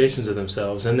expectations of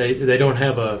themselves, and they don't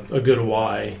have a good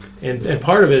why. And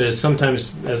part of it is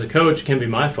sometimes, as a coach, can be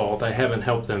my fault. I haven't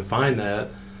helped them find that,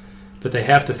 but they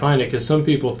have to find it, because some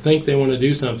people think they want to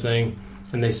do something,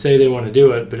 and they say they want to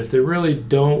do it, but if they really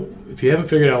don't, if you haven't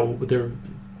figured out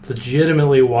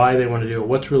legitimately why they want to do it,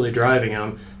 what's really driving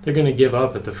them, they're going to give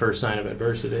up at the first sign of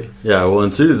adversity. Yeah, well,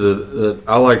 and two,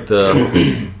 I like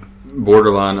the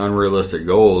borderline unrealistic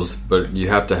goals, but you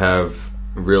have to have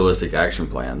realistic action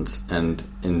plans and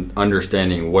in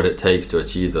understanding what it takes to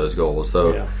achieve those goals.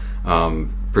 So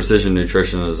Precision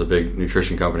Nutrition is a big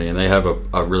nutrition company, and they have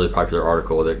a really popular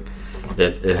article that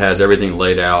it has everything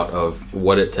laid out of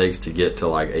what it takes to get to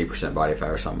like 8% body fat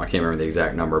or something. I can't remember the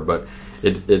exact number, but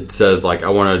it says like I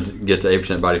want to get to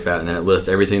 8% body fat, and then it lists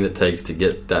everything that takes to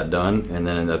get that done, and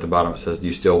then at the bottom it says, do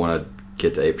you still want to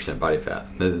get to 8% body fat?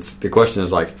 The question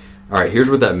is like, all right, here's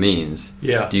what that means.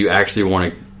 Yeah. Do you actually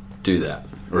want to do that,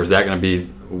 or is that going to be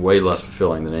way less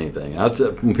fulfilling than anything?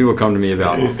 When people come to me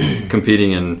about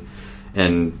competing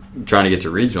and trying to get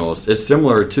to regionals, it's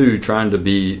similar to trying to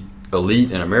be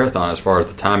elite in a marathon as far as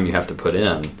the time you have to put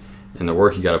in and the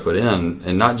work you got to put in,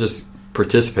 and not just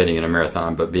participating in a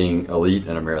marathon, but being elite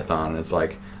in a marathon. And it's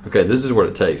like, okay, this is what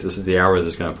it takes. This is the hours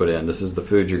it's going to put in. This is the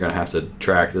food you're going to have to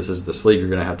track. This is the sleep you're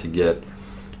going to have to get.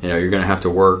 You're going to have to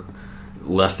work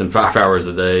less than 5 hours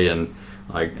a day, and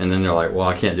Like, and then they're like, well,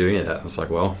 I can't do any of that. It's like,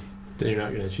 well, then you're not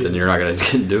going to achieve. Then you're not going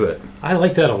to do it. I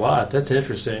like that a lot. That's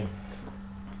interesting.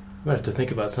 I might have to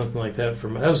think about something like that.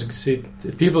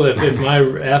 People. If my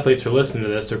athletes are listening to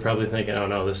this, they're probably thinking, "Oh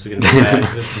no, this is going to be bad.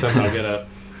 This is somehow going to."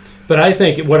 But I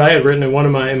think what I had written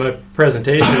in my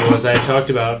presentation was I had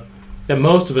talked about that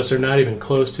most of us are not even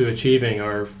close to achieving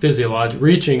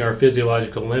reaching our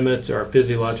physiological limits, our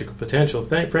physiological potential.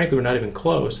 Frankly, we're not even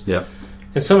close. Yeah.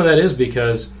 And some of that is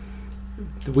because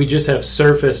we just have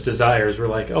surface desires. We're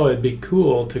like, oh, it'd be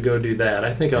cool to go do that.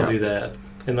 I think I'll do that.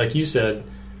 And like you said,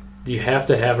 you have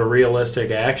to have a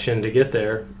realistic action to get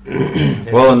there. And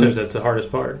sometimes that's the hardest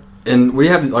part. And we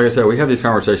have, like I said, we have these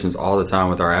conversations all the time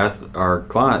with our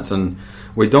clients, and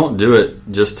we don't do it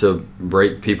just to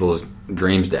break people's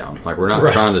dreams down. Like, we're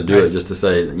not trying to do it just to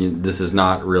say, this is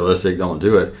not realistic, don't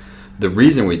do it. The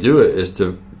reason we do it is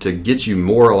to get you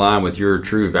more aligned with your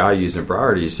true values and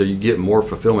priorities, so you get more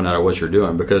fulfillment out of what you're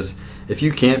doing. Because if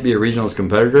you can't be a regionals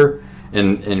competitor,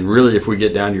 and really if we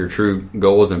get down to your true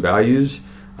goals and values,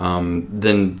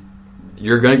 then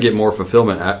you're going to get more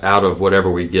fulfillment out of whatever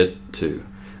we get to.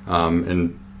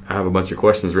 And I have a bunch of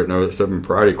questions written over, 7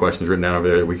 priority questions written down over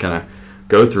there that we kind of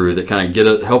go through that kind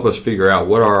of help us figure out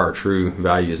what are our true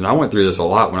values. And I went through this a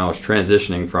lot when I was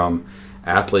transitioning from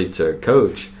athlete to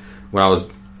coach. When I was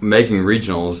making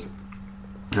regionals,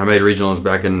 I made regionals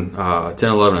back in 10,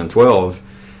 11, and 12.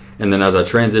 And then as I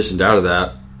transitioned out of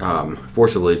that,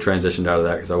 forcibly transitioned out of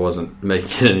that because I wasn't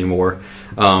making it anymore.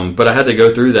 But I had to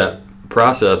go through that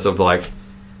process of like,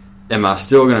 am I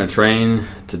still going to train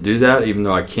to do that even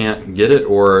though I can't get it?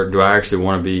 Or do I actually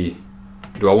want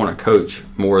to coach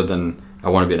more than I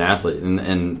want to be an athlete?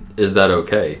 And is that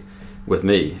okay with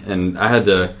me? And I had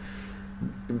to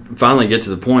finally get to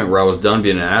the point where I was done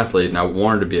being an athlete and I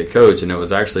wanted to be a coach, and it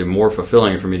was actually more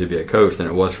fulfilling for me to be a coach than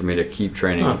it was for me to keep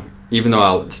training. Even though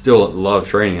I still love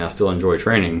training, I still enjoy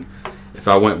training. If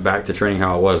I went back to training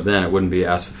how I was then, it wouldn't be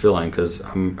as fulfilling because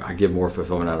I get more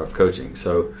fulfillment out of coaching.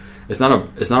 So it's not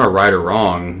a right or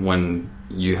wrong when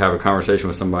you have a conversation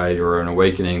with somebody or an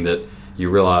awakening that you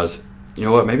realize, you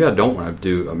know what, maybe I don't want to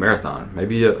do a marathon.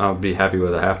 Maybe I'll be happy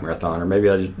with a half marathon, or maybe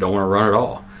I just don't want to run at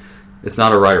all. It's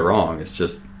not a right or wrong. It's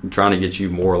just trying to get you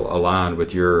more aligned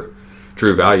with your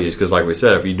true values. Because like we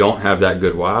said, if you don't have that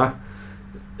good why,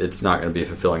 it's not going to be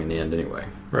fulfilling in the end anyway.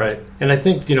 Right. And I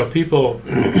think, people,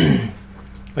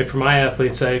 like for my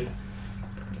athletes,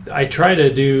 I try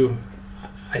to do,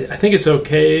 I think it's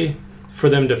okay for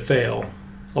them to fail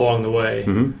along the way,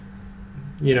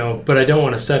 but I don't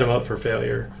want to set them up for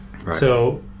failure. Right.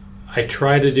 So I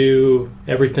try to do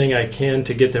everything I can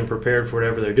to get them prepared for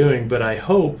whatever they're doing, but I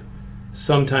hope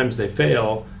sometimes they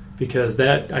fail because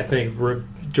that, I think,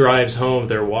 drives home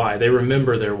their why. They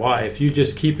remember their why. If you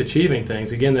just keep achieving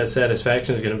things, again, that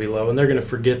satisfaction is going to be low, and they're going to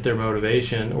forget their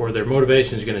motivation, or their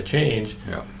motivation is going to change.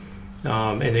 Yeah.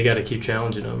 And they got to keep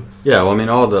challenging them. Yeah, well,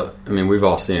 we've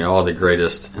all seen it. All the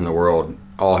greatest in the world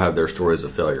all have their stories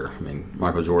of failure.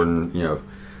 Michael Jordan,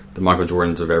 the Michael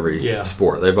Jordans of every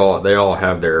sport. They all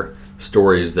have their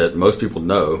stories that most people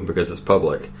know because it's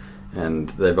public, and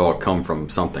they've all come from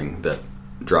something that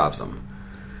drives them.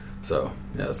 So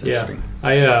that's interesting.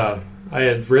 I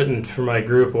had written for my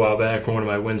group a while back from one of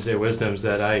my Wednesday wisdoms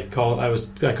that I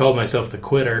called myself the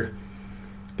quitter,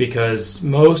 because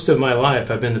most of my life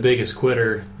I've been the biggest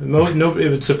quitter. It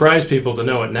would surprise people to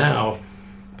know it now,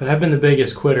 but I've been the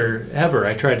biggest quitter ever.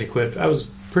 I tried to quit. I was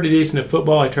pretty decent at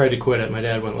football. I tried to quit it. My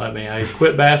dad wouldn't let me. I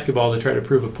quit basketball to try to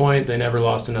prove a point. They never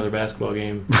lost another basketball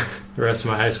game the rest of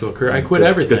my high school career. I quit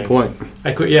everything. Good point.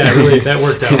 I quit. Yeah, really, that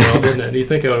worked out well, didn't it? You'd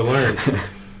think I would have learned.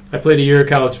 I played a year of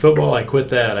college football. I quit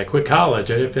that. I quit college.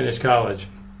 I didn't finish college.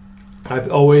 I've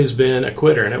always been a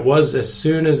quitter, and it was as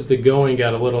soon as the going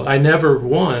got a little. I never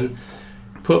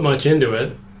put much into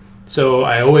it, so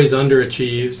I always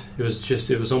underachieved.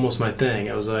 It was almost my thing.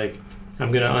 I was like,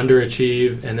 I'm going to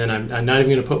underachieve, and then I'm not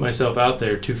even going to put myself out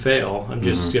there to fail. I'm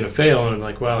just going to fail, and I'm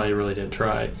like, well, I really didn't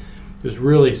try. It was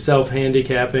really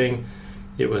self-handicapping.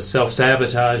 It was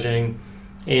self-sabotaging,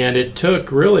 and it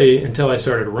took really until I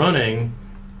started running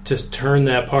to turn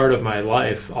that part of my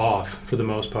life off for the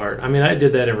most part. I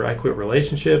did that. I quit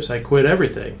relationships. I quit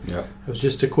everything. Yeah. I was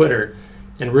just a quitter.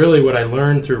 And really what I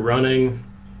learned through running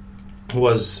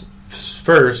was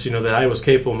first, that I was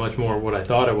capable much more of what I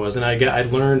thought I was. And I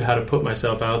learned how to put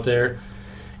myself out there.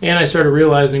 And I started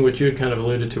realizing what you had kind of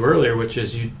alluded to earlier, which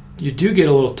is you do get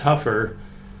a little tougher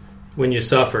when you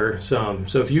suffer some.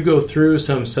 So if you go through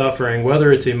some suffering,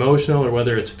 whether it's emotional or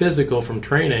whether it's physical from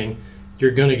training,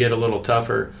 you're going to get a little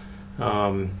tougher.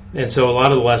 And so a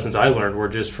lot of the lessons I learned were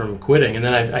just from quitting. And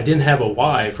then I didn't have a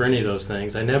why for any of those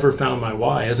things. I never found my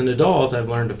why. As an adult, I've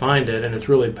learned to find it, and it's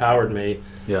really powered me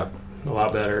a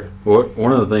lot better. Well,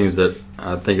 one of the things that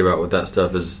I think about with that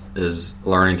stuff is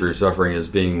learning through suffering is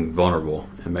being vulnerable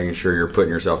and making sure you're putting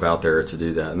yourself out there to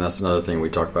do that. And that's another thing we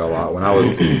talk about a lot. When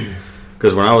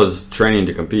I was training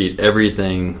to compete,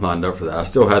 everything lined up for that. I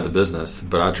still had the business,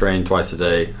 but I trained twice a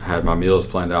day. I had my meals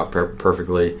planned out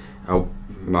perfectly.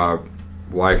 My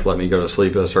wife let me go to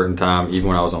sleep at a certain time. Even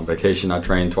when I was on vacation, I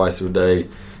trained twice a day,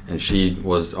 and she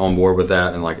was on board with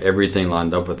that, and like everything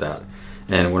lined up with that.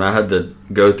 And when I had to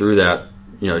go through that,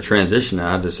 transition,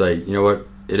 I had to say, you know what,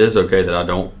 it is okay that I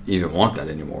don't even want that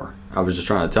anymore. I was just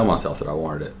trying to tell myself that I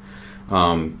wanted it.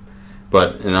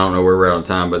 But I don't know where we're at on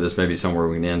time, but this may be somewhere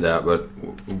we can end at. But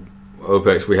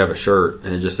Opex, we have a shirt,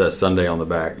 and it just says Sunday on the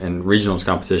back. And regionals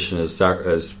competition is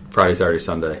Friday, Saturday,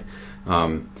 Sunday.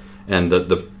 And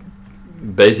the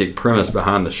basic premise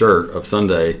behind the shirt of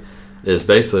Sunday is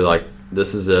basically like,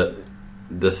 this is it.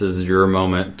 This is your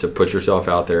moment to put yourself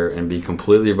out there and be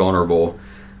completely vulnerable.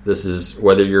 This is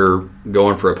whether you're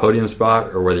going for a podium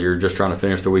spot or whether you're just trying to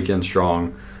finish the weekend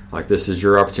strong. Like, this is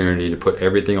your opportunity to put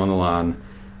everything on the line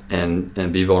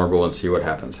and be vulnerable and see what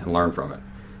happens and learn from it.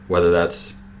 Whether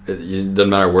that's, it doesn't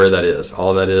matter where that is.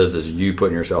 All that is you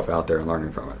putting yourself out there and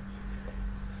learning from it.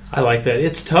 I like that.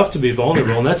 It's tough to be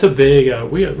vulnerable, and that's a big.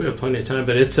 We have plenty of time,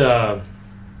 but it's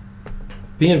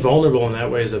being vulnerable in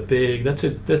that way is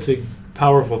that's a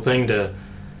powerful thing to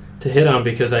hit on,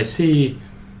 because I see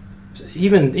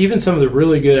even some of the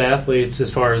really good athletes,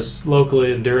 as far as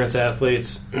locally endurance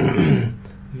athletes,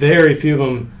 very few of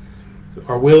them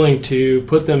are willing to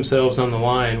put themselves on the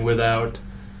line without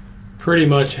pretty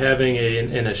much having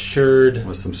an assured,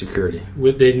 with some security.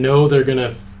 They know they're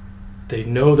gonna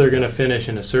finish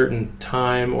in a certain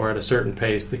time or at a certain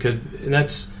pace. And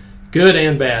that's good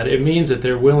and bad. It means that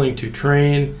they're willing to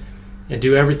train and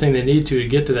do everything they need to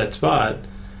get to that spot,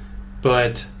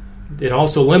 but it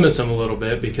also limits them a little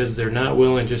bit because they're not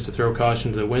willing just to throw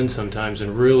caution to the wind sometimes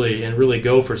and really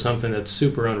go for something that's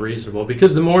super unreasonable.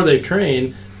 Because the more they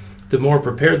train, the more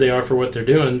prepared they are for what they're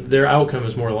doing, their outcome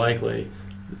is more likely.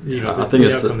 I think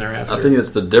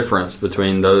it's the difference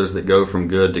between those that go from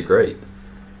good to great.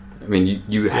 I mean,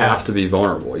 you have to be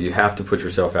vulnerable. You have to put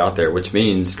yourself out there, which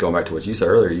means, going back to what you said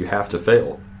earlier, you have to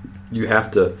fail. You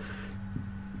have to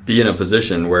be in a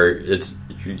position where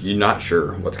you're not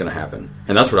sure what's going to happen.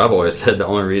 And that's what I've always said. The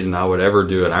only reason I would ever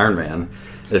do an Ironman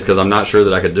is because I'm not sure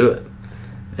that I could do it.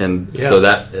 And so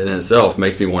that in itself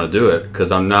makes me want to do it,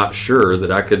 because I'm not sure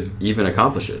that I could even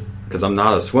accomplish it, because I'm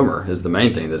not a swimmer is the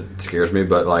main thing that scares me.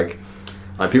 But like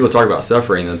people talk about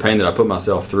suffering and the pain that I put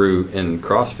myself through in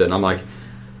CrossFit, and I'm like,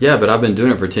 yeah, but I've been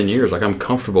doing it for 10 years. Like, I'm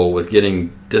comfortable with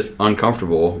getting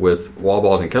uncomfortable with wall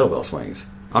balls and kettlebell swings.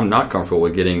 I'm not comfortable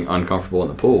with getting uncomfortable in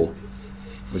the pool,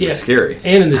 which is scary.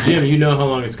 And in the gym, you know how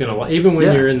long it's going to last. Even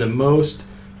when you're in the most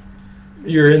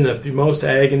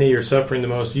agony, you're suffering the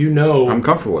most, I'm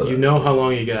comfortable with it. You know how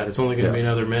long you got. It's only going to be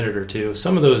another minute or two.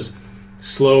 Some of those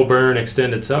slow burn,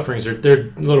 extended sufferings,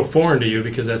 they're a little foreign to you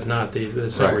because that's not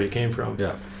where you came from.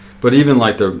 Yeah. But even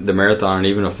like the marathon and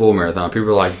even a full marathon, people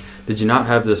are like, did you not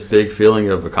have this big feeling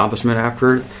of accomplishment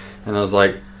after it? And I was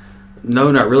like,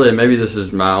 no, not really. Maybe this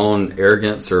is my own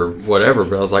arrogance or whatever,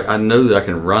 but I was like, I know that I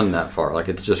can run that far. Like,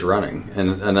 it's just running.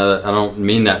 And I don't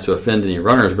mean that to offend any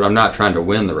runners, but I'm not trying to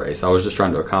win the race. I was just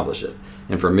trying to accomplish it.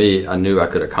 And for me, I knew I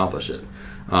could accomplish it.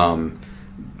 But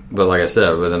like I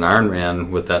said, with an Ironman,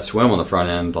 with that swim on the front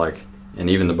end, and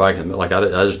even the bike,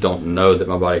 I just don't know that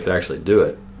my body could actually do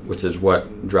it, which is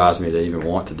what drives me to even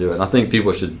want to do it. And I think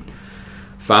people should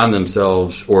find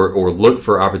themselves or look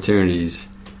for opportunities.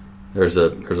 There's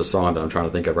a song that I'm trying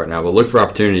to think of right now, but look for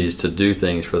opportunities to do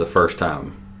things for the first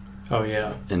time. Oh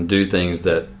yeah, and do things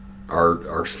that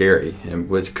are scary, and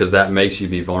because that makes you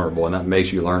be vulnerable and that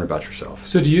makes you learn about yourself.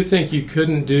 So, do you think you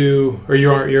couldn't do, or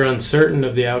you're uncertain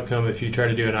of the outcome if you try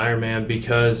to do an Ironman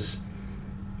because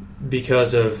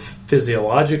of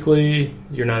physiologically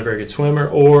you're not a very good swimmer,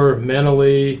 or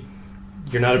mentally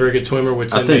you're not a very good swimmer,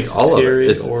 which then makes it scary?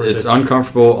 It's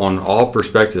uncomfortable on all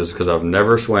perspectives, because I've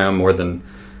never swam more than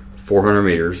 400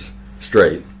 meters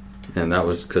straight, and that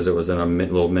was because it was in a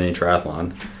little mini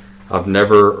triathlon. I've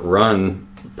never run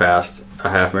past a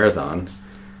half marathon,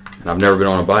 and I've never been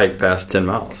on a bike past 10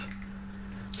 miles.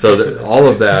 So all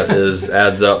of that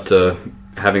adds up to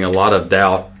having a lot of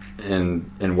doubt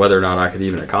in whether or not I could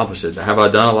even accomplish it. Have I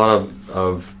done a lot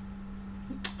of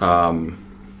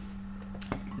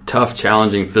tough,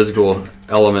 challenging physical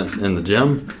elements in the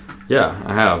gym? Yeah,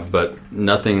 I have, but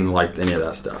nothing like any of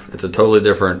that stuff. It's a totally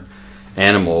different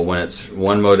animal when it's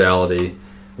one modality,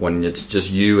 when it's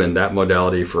just you and that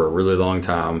modality for a really long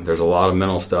time. There's a lot of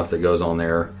mental stuff that goes on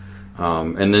there.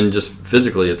 And then just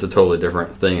physically, it's a totally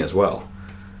different thing as well.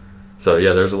 So,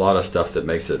 yeah, there's a lot of stuff that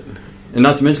makes it. And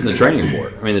not to mention the training for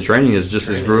it. I mean, the training is just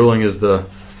as grueling as the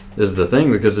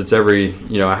thing, because it's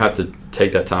I have to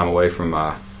take that time away from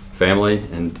my family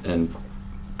and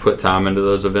put time into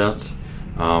those events.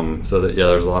 So that,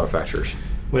 there's a lot of factors.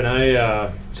 When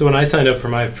I signed up for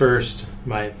my first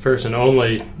and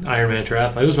only Ironman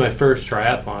triathlon, it was my first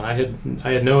triathlon.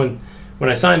 I had known when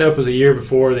I signed up was a year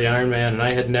before the Ironman, and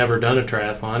I had never done a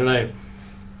triathlon. And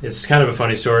it's kind of a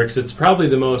funny story because it's probably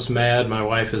the most mad my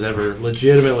wife has ever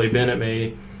legitimately been at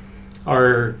me.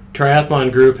 Our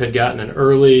triathlon group had gotten an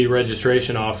early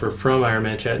registration offer from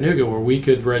Ironman Chattanooga where we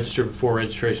could register before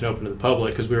registration opened to the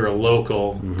public because we were a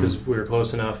local, because we were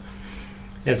close enough.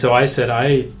 And so I said,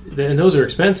 and those are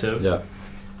expensive. Yeah.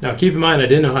 Now, keep in mind, I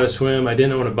didn't know how to swim. I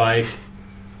didn't own a bike.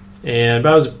 And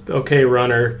I was an okay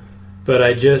runner. But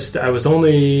I was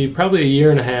only probably a year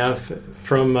and a half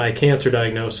from my cancer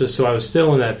diagnosis. So I was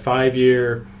still in that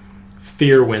 5-year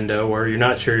fear window where you're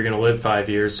not sure you're going to live 5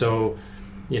 years. So,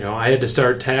 I had to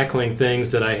start tackling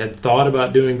things that I had thought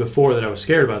about doing before that I was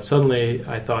scared about. Suddenly,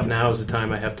 I thought, now is the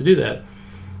time I have to do that.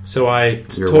 So I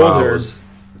told her...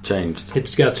 changed.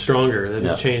 It's got stronger.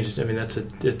 It changed. I mean,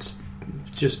 it's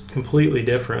just completely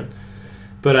different.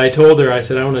 But I told her, I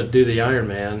said, I want to do the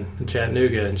Ironman in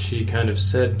Chattanooga, and she kind of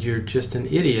said, you're just an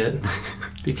idiot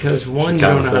because, one, you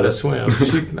don't know how to swim.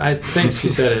 I think she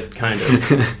said it kind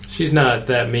of. She's not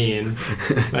that mean.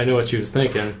 I know what she was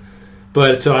thinking.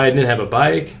 But so I didn't have a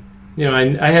bike.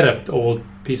 I had an old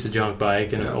piece of junk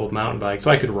bike and an old mountain bike,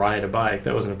 so I could ride a bike.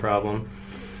 That wasn't a problem.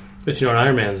 But an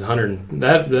Ironman is 100.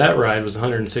 That ride was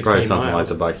 116 Probably something miles.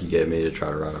 like the bike you gave me to try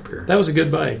to ride up here. That was a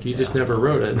good bike. You just never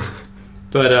rode it.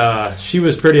 But she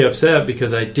was pretty upset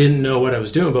because I didn't know what I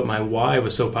was doing. But my why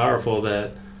was so powerful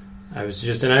that I was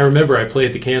just. And I remember I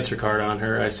played the cancer card on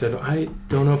her. I said, I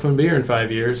don't know if I'm gonna be here in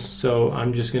 5 years, so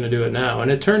I'm just going to do it now.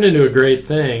 And it turned into a great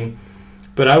thing.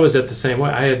 But I was at the same way.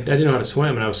 I didn't know how to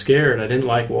swim, and I was scared. I didn't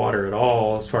like water at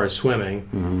all as far as swimming.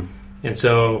 Mm-hmm. And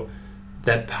so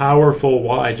that powerful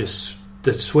why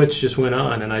the switch just went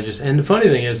on. And the funny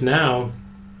thing is now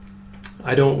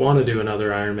I don't want to do another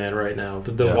Ironman right now.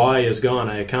 The why is gone.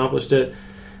 I accomplished it.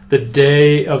 The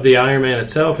day of the Ironman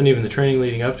itself and even the training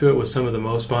leading up to it was some of the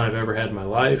most fun I've ever had in my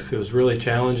life. It was really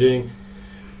challenging.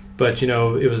 But,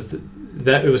 it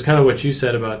was kind of what you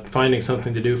said about finding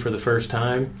something to do for the first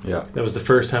time. Yeah. That was the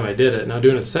first time I did it. Now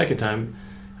doing it the second time,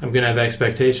 I'm going to have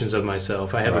expectations of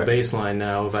myself. I have a baseline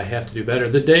now if I have to do better.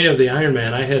 The day of the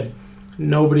Ironman,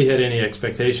 nobody had any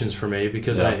expectations for me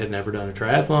because I had never done a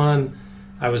triathlon.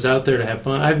 I was out there to have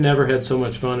fun. I've never had so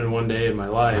much fun in one day in my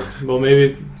life. Well,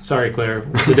 sorry, Claire,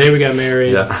 the day we got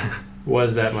married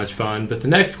was that much fun. But the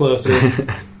next closest,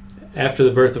 after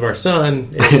the birth of our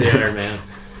son, is the Ironman.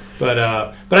 But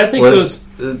I think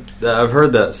I've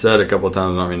heard that said a couple of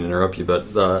times. I don't mean to interrupt you,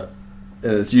 but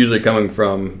it's usually coming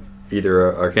from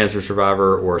either a cancer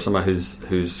survivor or somebody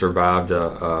who's survived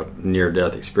a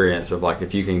near-death experience of like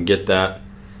if you can get that,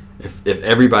 if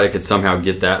everybody could somehow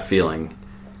get that feeling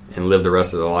and live the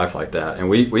rest of their life like that. And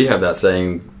we have that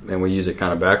saying, and we use it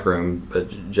kind of backroom,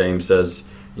 but James says,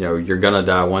 you're going to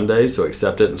die one day, so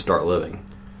accept it and start living.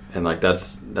 And like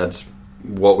that's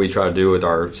what we try to do with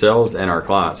ourselves and our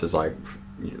clients is like,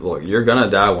 look, you're going to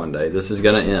die one day. This is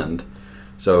going to end.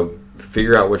 So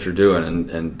figure out what you're doing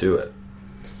and do it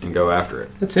and go after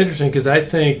it. That's interesting because I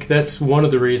think that's one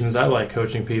of the reasons I like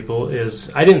coaching people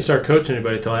is I didn't start coaching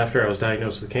anybody until after I was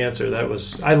diagnosed with cancer. I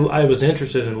was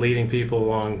interested in leading people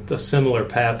along a similar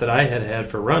path that I had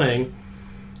for running,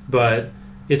 but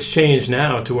it's changed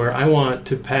now to where I want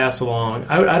to pass along.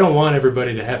 I don't want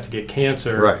everybody to have to get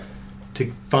cancer to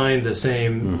find the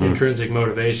same intrinsic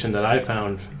motivation that I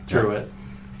found through it.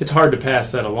 It's hard to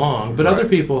pass that along, but other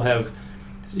people have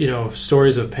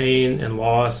stories of pain and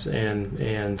loss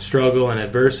and struggle and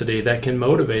adversity that can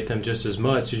motivate them just as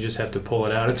much. You just have to pull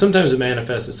it out. And sometimes it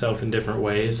manifests itself in different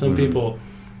ways. Some people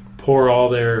pour all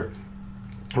their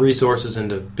resources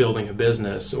into building a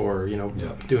business or,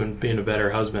 being a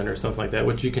better husband or something like that,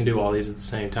 which you can do all these at the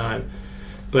same time.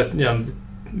 But, and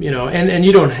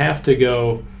you don't have to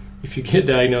go, if you get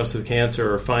diagnosed with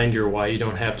cancer or find your why, you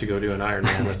don't have to go do an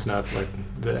Ironman. That's not like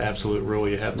the absolute rule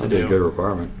you have to do. That'd be a good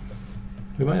requirement.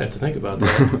 We might have to think about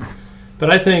that.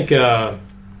 But I think, I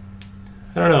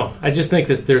don't know. I just think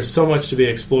that there's so much to be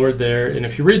explored there. And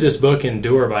if you read this book,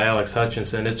 Endure by Alex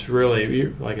Hutchinson, it's really,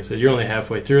 like I said, you're only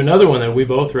halfway through. Another one that we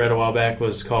both read a while back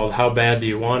was called How Bad Do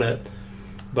You Want It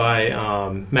by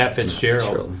Matt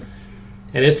Fitzgerald.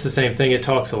 And it's the same thing. It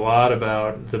talks a lot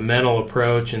about the mental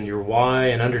approach and your why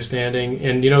and understanding.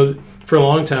 And, for a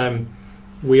long time,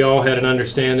 we all had an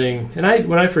understanding. And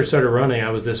when I first started running, I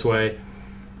was this way.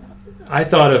 I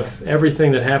thought of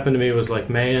everything that happened to me was like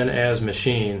man as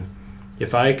machine.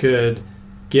 If I could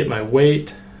get my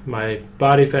weight, my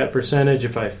body fat percentage,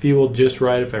 if I fueled just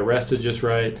right, if I rested just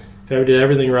right, if I did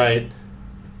everything right,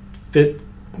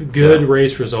 good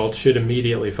race results should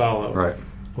immediately follow. Right.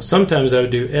 Well, sometimes I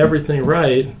would do everything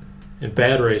right, and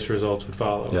bad race results would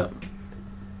follow. Yeah.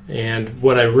 And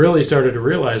what I really started to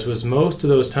realize was most of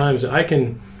those times I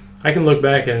can look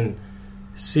back and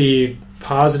see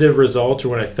positive results, or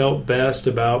when I felt best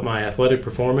about my athletic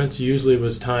performance, usually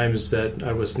was times that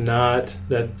that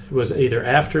was either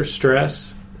after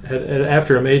stress,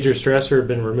 after a major stressor had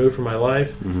been removed from my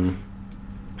life,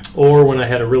 or when I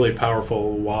had a really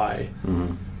powerful why.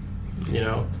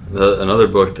 Another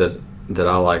book that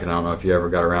I like, and I don't know if you ever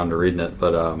got around to reading it,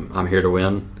 but I'm Here to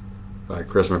Win by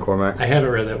Chris McCormack. I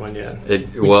haven't read that one yet.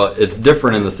 It's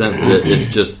different in the sense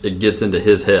that it gets into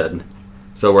his head.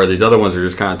 So where these other ones are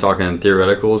just kind of talking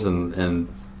theoreticals, and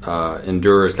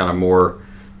Endure is kind of more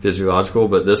physiological,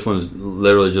 but this one's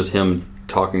literally just him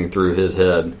talking through his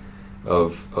head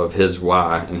of his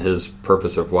why and his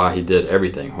purpose of why he did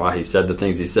everything, why he said the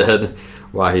things he said,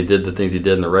 why he did the things he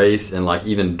did in the race, and like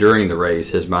even during the race,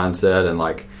 his mindset, and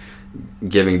like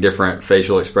giving different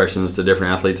facial expressions to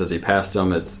different athletes as he passed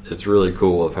them. It's really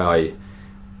cool of how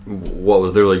what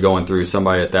was literally going through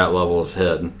somebody at that level's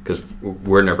head, because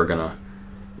we're never gonna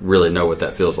really know what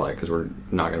that feels like, because we're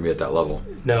not going to be at that level.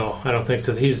 No, I don't think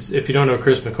so. If you don't know who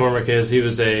Chris McCormack is,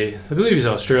 I believe he's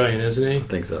Australian, isn't he? I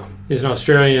think so. He's an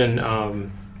Australian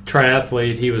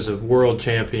triathlete. He was a world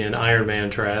champion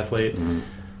Ironman triathlete. Mm-hmm.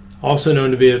 Also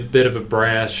known to be a bit of a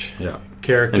brash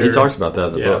character. And he talks about that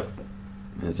in the book.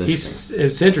 It's interesting.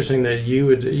 It's interesting that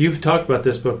you've talked about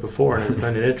this book before, and I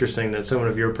find it interesting that someone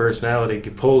of your personality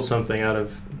could pull something out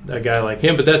of a guy like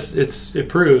him. But it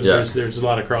proves there's a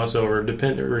lot of crossover,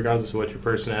 regardless of what your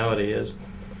personality is.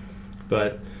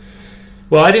 But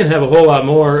I didn't have a whole lot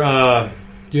more.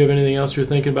 Do you have anything else you're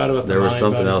thinking about there was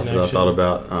something else that I thought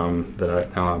about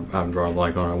that I'm drawing a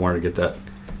blank on. I wanted to get that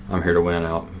I'm Here to Win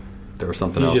out. There was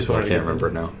something else, but I can't remember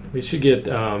it now. We should get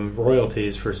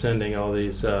royalties for sending all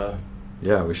these.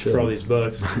 Yeah, we should. For all these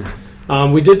books.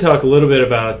 We did talk a little bit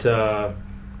about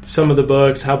some of the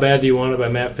books. How Bad Do You Want It by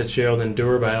Matt Fitzgerald,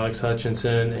 Endure by Alex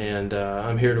Hutchinson, and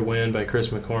I'm Here to Win by Chris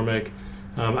McCormack.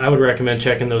 I would recommend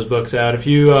checking those books out. If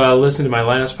you listen to my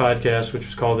last podcast, which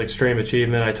was called Extreme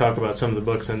Achievement, I talk about some of the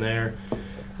books in there.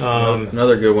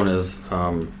 Another good one is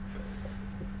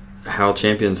How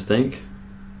Champions Think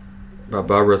by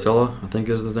Bob Rotella, I think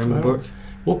is the name of the book.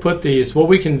 We'll put these. What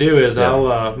we can do is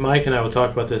Mike and I will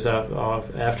talk about this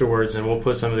afterwards, and we'll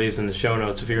put some of these in the show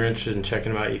notes. If you're interested in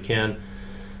checking them out, you can.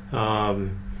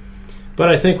 But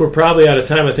I think we're probably out of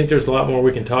time. I think there's a lot more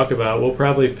we can talk about. We'll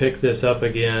probably pick this up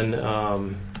again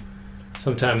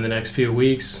sometime in the next few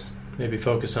weeks. Maybe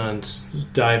focus on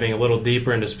diving a little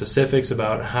deeper into specifics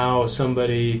about how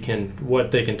somebody what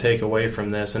they can take away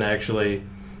from this, and actually,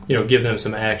 give them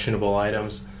some actionable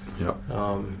items. Yep.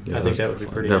 I think that would be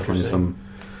pretty interesting.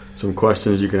 Some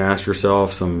questions you can ask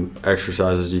yourself, some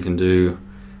exercises you can do,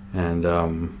 and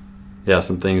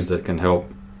some things that can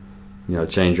help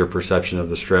change your perception of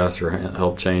the stress, or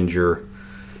help change your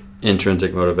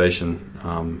intrinsic motivation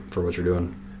for what you're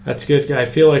doing. That's good. I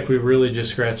feel like we really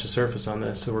just scratched the surface on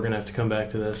this, so we're going to have to come back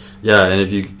to this. Yeah, and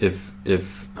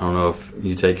if I don't know if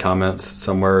you take comments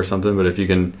somewhere or something, but if you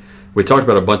can, we talked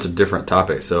about a bunch of different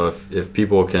topics. So if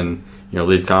people can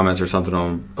leave comments or something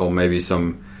on maybe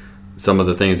some of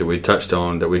the things that we touched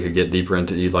on that we could get deeper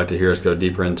into, you'd like to hear us go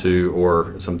deeper into,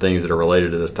 or some things that are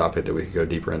related to this topic that we could go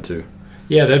deeper into.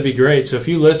 Yeah, that'd be great. So if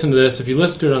you listen to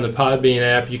it on the Podbean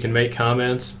app, you can make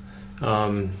comments,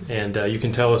 and you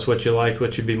can tell us what you liked,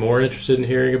 what you'd be more interested in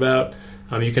hearing about.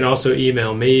 You can also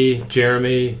email me,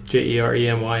 Jeremy, Jeremy,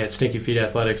 at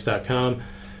stinkyfeetathletics.com.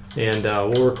 And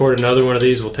we'll record another one of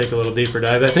these. We'll take a little deeper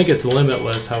dive. I think it's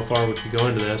limitless how far we could go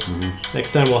into this. Mm-hmm.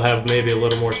 Next time we'll have maybe a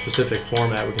little more specific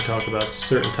format. We can talk about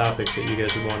certain topics that you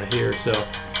guys would want to hear. So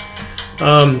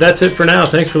that's it for now.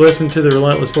 Thanks for listening to the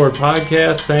Relentless Forward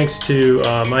podcast. Thanks to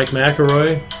Mike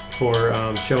McElroy for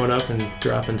showing up and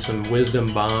dropping some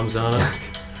wisdom bombs on us.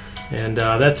 And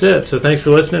that's it. So thanks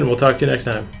for listening. We'll talk to you next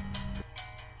time.